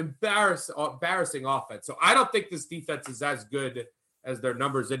an embarrassing offense. So I don't think this defense is as good as their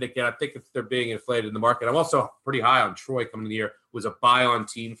numbers indicate. I think they're being inflated in the market. I'm also pretty high on Troy coming into the year. It was a buy-on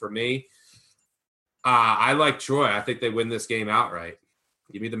team for me. I like Troy. I think they win this game outright.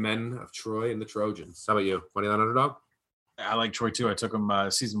 Give me the men of Troy and the Trojans. How about you? Moneyline Underdog? I like Troy too. I took them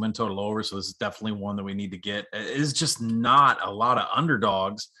season win total over, so this is definitely one that we need to get. It is just not a lot of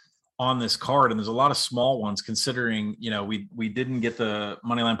underdogs on this card, and there's a lot of small ones considering, we didn't get the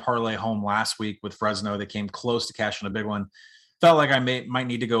Moneyline Parlay home last week with Fresno. They came close to cashing a big one. Felt like I might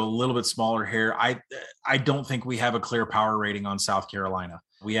need to go a little bit smaller here. I don't think we have a clear power rating on South Carolina.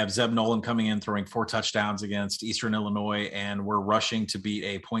 We have Zeb Nolan coming in, throwing 4 touchdowns against Eastern Illinois, and we're rushing to beat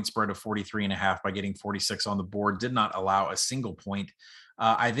a point spread of 43.5 by getting 46 on the board. Did not allow a single point.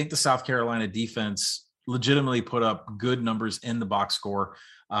 I think the South Carolina defense legitimately put up good numbers in the box score.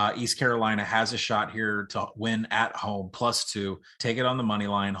 East Carolina has a shot here to win at home, +2. Take it on the money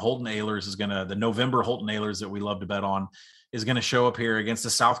line. Holton Ahlers is the November Holton Ahlers that we love to bet on is going to show up here against the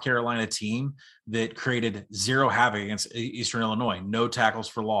South Carolina team that created zero havoc against Eastern Illinois. No tackles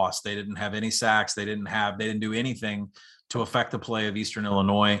for loss. They didn't have any sacks. They didn't do anything to affect the play of Eastern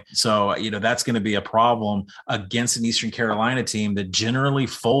Illinois. So, that's going to be a problem against an Eastern Carolina team that generally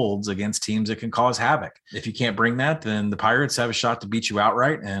folds against teams that can cause havoc. If you can't bring that, then the Pirates have a shot to beat you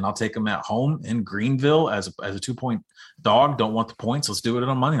outright, and I'll take them at home in Greenville as a 2-point dog. Don't want the points. Let's do it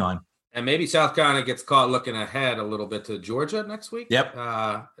on money line. And maybe South Carolina gets caught looking ahead a little bit to Georgia next week. Yep.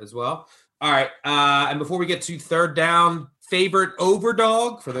 As well. All right. And before we get to third down, favorite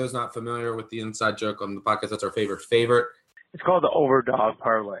overdog, for those not familiar with the inside joke on the podcast, that's our favorite. It's called the overdog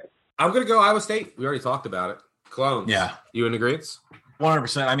parlay. I'm going to go Iowa State. We already talked about it. Clones. Yeah. You in agreement?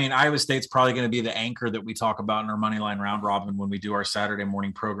 100%. I mean, Iowa State's probably going to be the anchor that we talk about in our money line round robin when we do our Saturday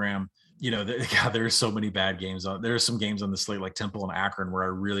morning program. There's so many bad games on. There's some games on the slate like Temple and Akron where I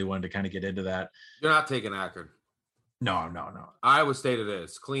really wanted to kind of get into that. You're not taking Akron. No. Iowa State it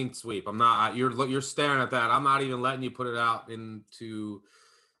is. Clean sweep. I'm not. You're staring at that. I'm not even letting you put it out into.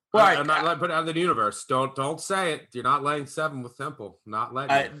 Well, I'm not letting put it out in the universe. Don't say it. You're not laying 7 with Temple. Not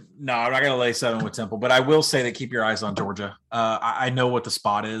letting. No, I'm not going to lay 7 with Temple, but I will say that keep your eyes on Georgia. I know what the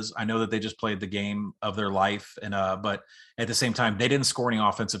spot is. I know that they just played the game of their life, and but at the same time, they didn't score any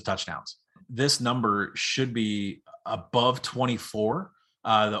offensive touchdowns. This number should be above 24.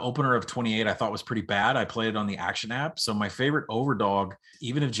 The opener of 28 I thought was pretty bad. I played it on the Action app. So my favorite overdog,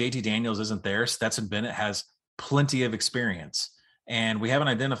 even if JT Daniels isn't there, Stetson Bennett has plenty of experience. And we haven't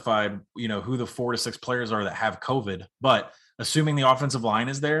identified, who the 4 to 6 players are that have COVID. But assuming the offensive line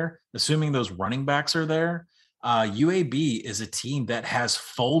is there, assuming those running backs are there, UAB is a team that has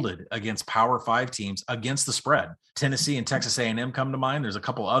folded against Power 5 teams against the spread. Tennessee and Texas A&M come to mind. There's a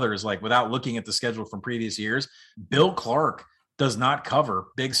couple others, like without looking at the schedule from previous years. Bill Clark does not cover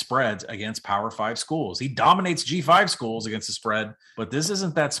big spreads against Power 5 schools. He dominates G5 schools against the spread, but this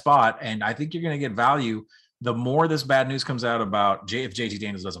isn't that spot. And I think you're going to get value. The more this bad news comes out about if JT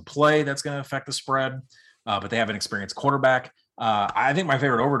Daniels doesn't play, that's going to affect the spread. But they have an experienced quarterback. I think my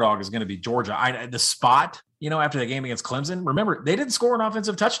favorite overdog is going to be Georgia. The spot, after the game against Clemson, remember, they didn't score an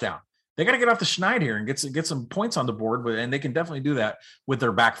offensive touchdown. They got to get off the schneid here and get some points on the board, and they can definitely do that with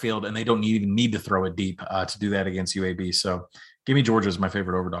their backfield, and they don't even need to throw it deep to do that against UAB. So give me Georgia as my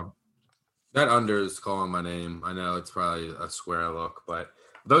favorite overdog. That under is calling my name. I know it's probably a square look, but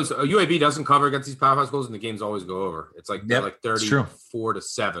those UAB doesn't cover against these Power 5 schools, and the games always go over. It's like they're like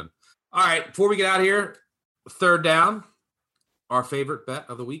 34-7. All right, before we get out of here, third down, our favorite bet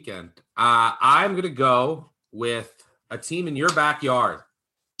of the weekend. I'm going to go with a team in your backyard,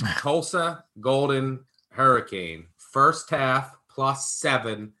 Tulsa Golden Hurricane. First half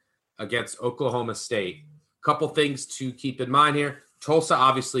 +7 against Oklahoma State. Couple things to keep in mind here. Tulsa,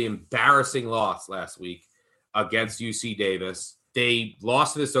 obviously, embarrassing loss last week against UC Davis. They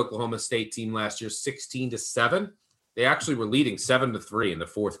lost to this Oklahoma State team last year 16-7. They actually were leading 7-3 in the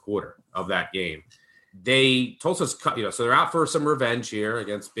fourth quarter of that game. Tulsa's, so they're out for some revenge here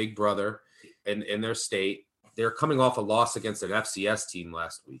against Big Brother in their state. They're coming off a loss against an FCS team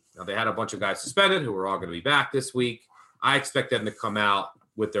last week. Now, they had a bunch of guys suspended who are all going to be back this week. I expect them to come out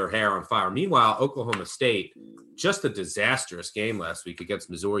with their hair on fire. Meanwhile, Oklahoma State, just a disastrous game last week against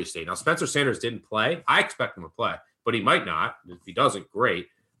Missouri State. Now, Spencer Sanders didn't play. I expect him to play, but he might not. If he doesn't, great.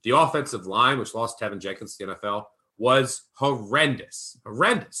 The offensive line, which lost Tevin Jenkins to the NFL, was horrendous.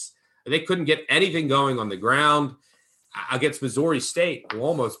 They couldn't get anything going on the ground against Missouri State, who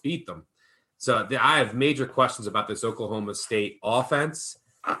almost beat them. So I have major questions about this Oklahoma State offense.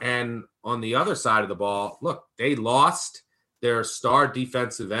 And on the other side of the ball, look, they lost their star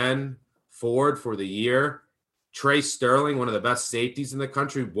defensive end forward for the year. Trey Sterling, one of the best safeties in the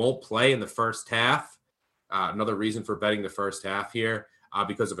country, won't play in the first half. Another reason for betting the first half here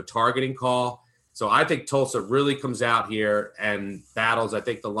because of a targeting call. So I think Tulsa really comes out here and battles. I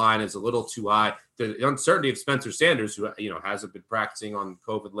think the line is a little too high. The uncertainty of Spencer Sanders, who hasn't been practicing on the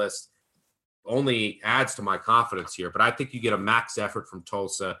COVID list, only adds to my confidence here. But I think you get a max effort from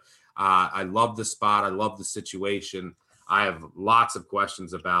Tulsa. I love the spot. I love the situation. I have lots of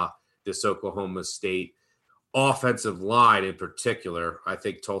questions about this Oklahoma State offensive line in particular. I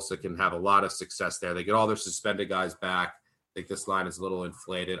think Tulsa can have a lot of success there. They get all their suspended guys back. I think this line is a little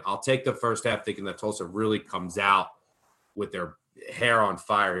inflated. I'll take the first half thinking that Tulsa really comes out with their hair on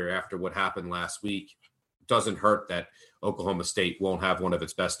fire here after what happened last week. Doesn't hurt that Oklahoma State won't have one of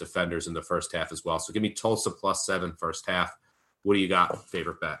its best defenders in the first half as well. So give me Tulsa +7 first half. What do you got?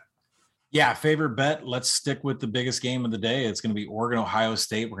 Favorite bet? Yeah, favorite bet. Let's stick with the biggest game of the day. It's going to be Oregon, Ohio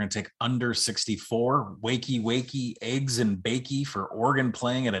State. We're going to take under 64. Wakey, eggs and bakey for Oregon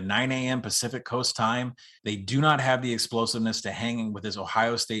playing at a 9 a.m. Pacific Coast time. They do not have the explosiveness to hang with this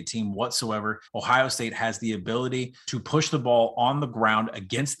Ohio State team whatsoever. Ohio State has the ability to push the ball on the ground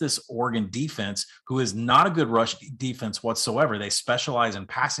against this Oregon defense, who is not a good rush defense whatsoever. They specialize in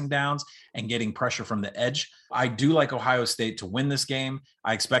passing downs and getting pressure from the edge. I do like Ohio State to win this game.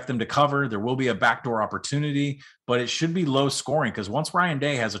 I expect them to cover. There will be a backdoor opportunity, but it should be low scoring because once Ryan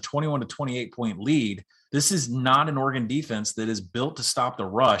Day has a 21 to 28 point lead, this is not an Oregon defense that is built to stop the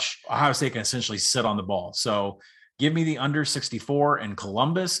rush. Ohio State can essentially sit on the ball. So give me the under 64 in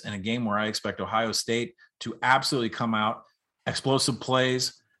Columbus in a game where I expect Ohio State to absolutely come out, explosive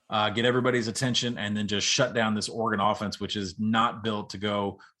plays, get everybody's attention, and then just shut down this Oregon offense, which is not built to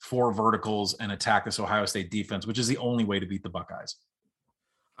go 4 verticals and attack this Ohio State defense, which is the only way to beat the Buckeyes.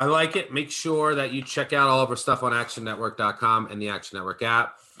 I like it. Make sure that you check out all of our stuff on actionnetwork.com and the Action Network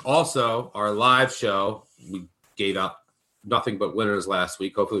app. Also, our live show, we gave out nothing but winners last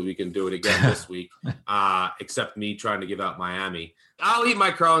week. Hopefully we can do it again this week, except me trying to give out Miami. I'll eat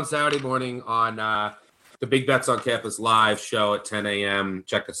my crow on Saturday morning on the Big Bets on Campus live show at 10 a.m.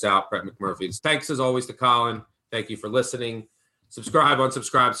 Check us out, Brett McMurphy. Thanks as always to Colin. Thank you for listening. Subscribe,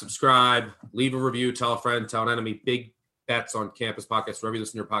 unsubscribe. Leave a review, tell a friend, tell an enemy. Big Bets on Campus podcast, wherever you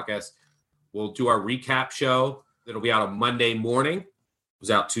listen to your podcast. We'll do our recap show. It'll be out on Monday morning. It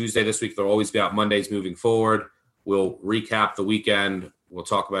was out Tuesday this week. They'll always be out Mondays moving forward. We'll recap the weekend. We'll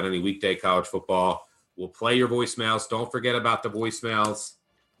talk about any weekday college football. We'll play your voicemails. Don't forget about the voicemails.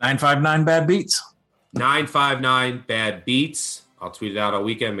 959 Bad Beats. 959 Bad Beats. I'll tweet it out all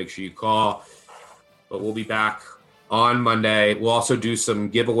weekend. Make sure you call. But we'll be back on Monday. We'll also do some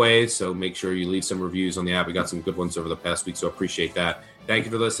giveaways, so make sure you leave some reviews on the app. We got some good ones over the past week, so appreciate that. Thank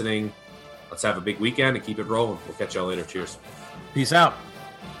you for listening. Let's have a big weekend and keep it rolling. We'll catch y'all later. Cheers. Peace out.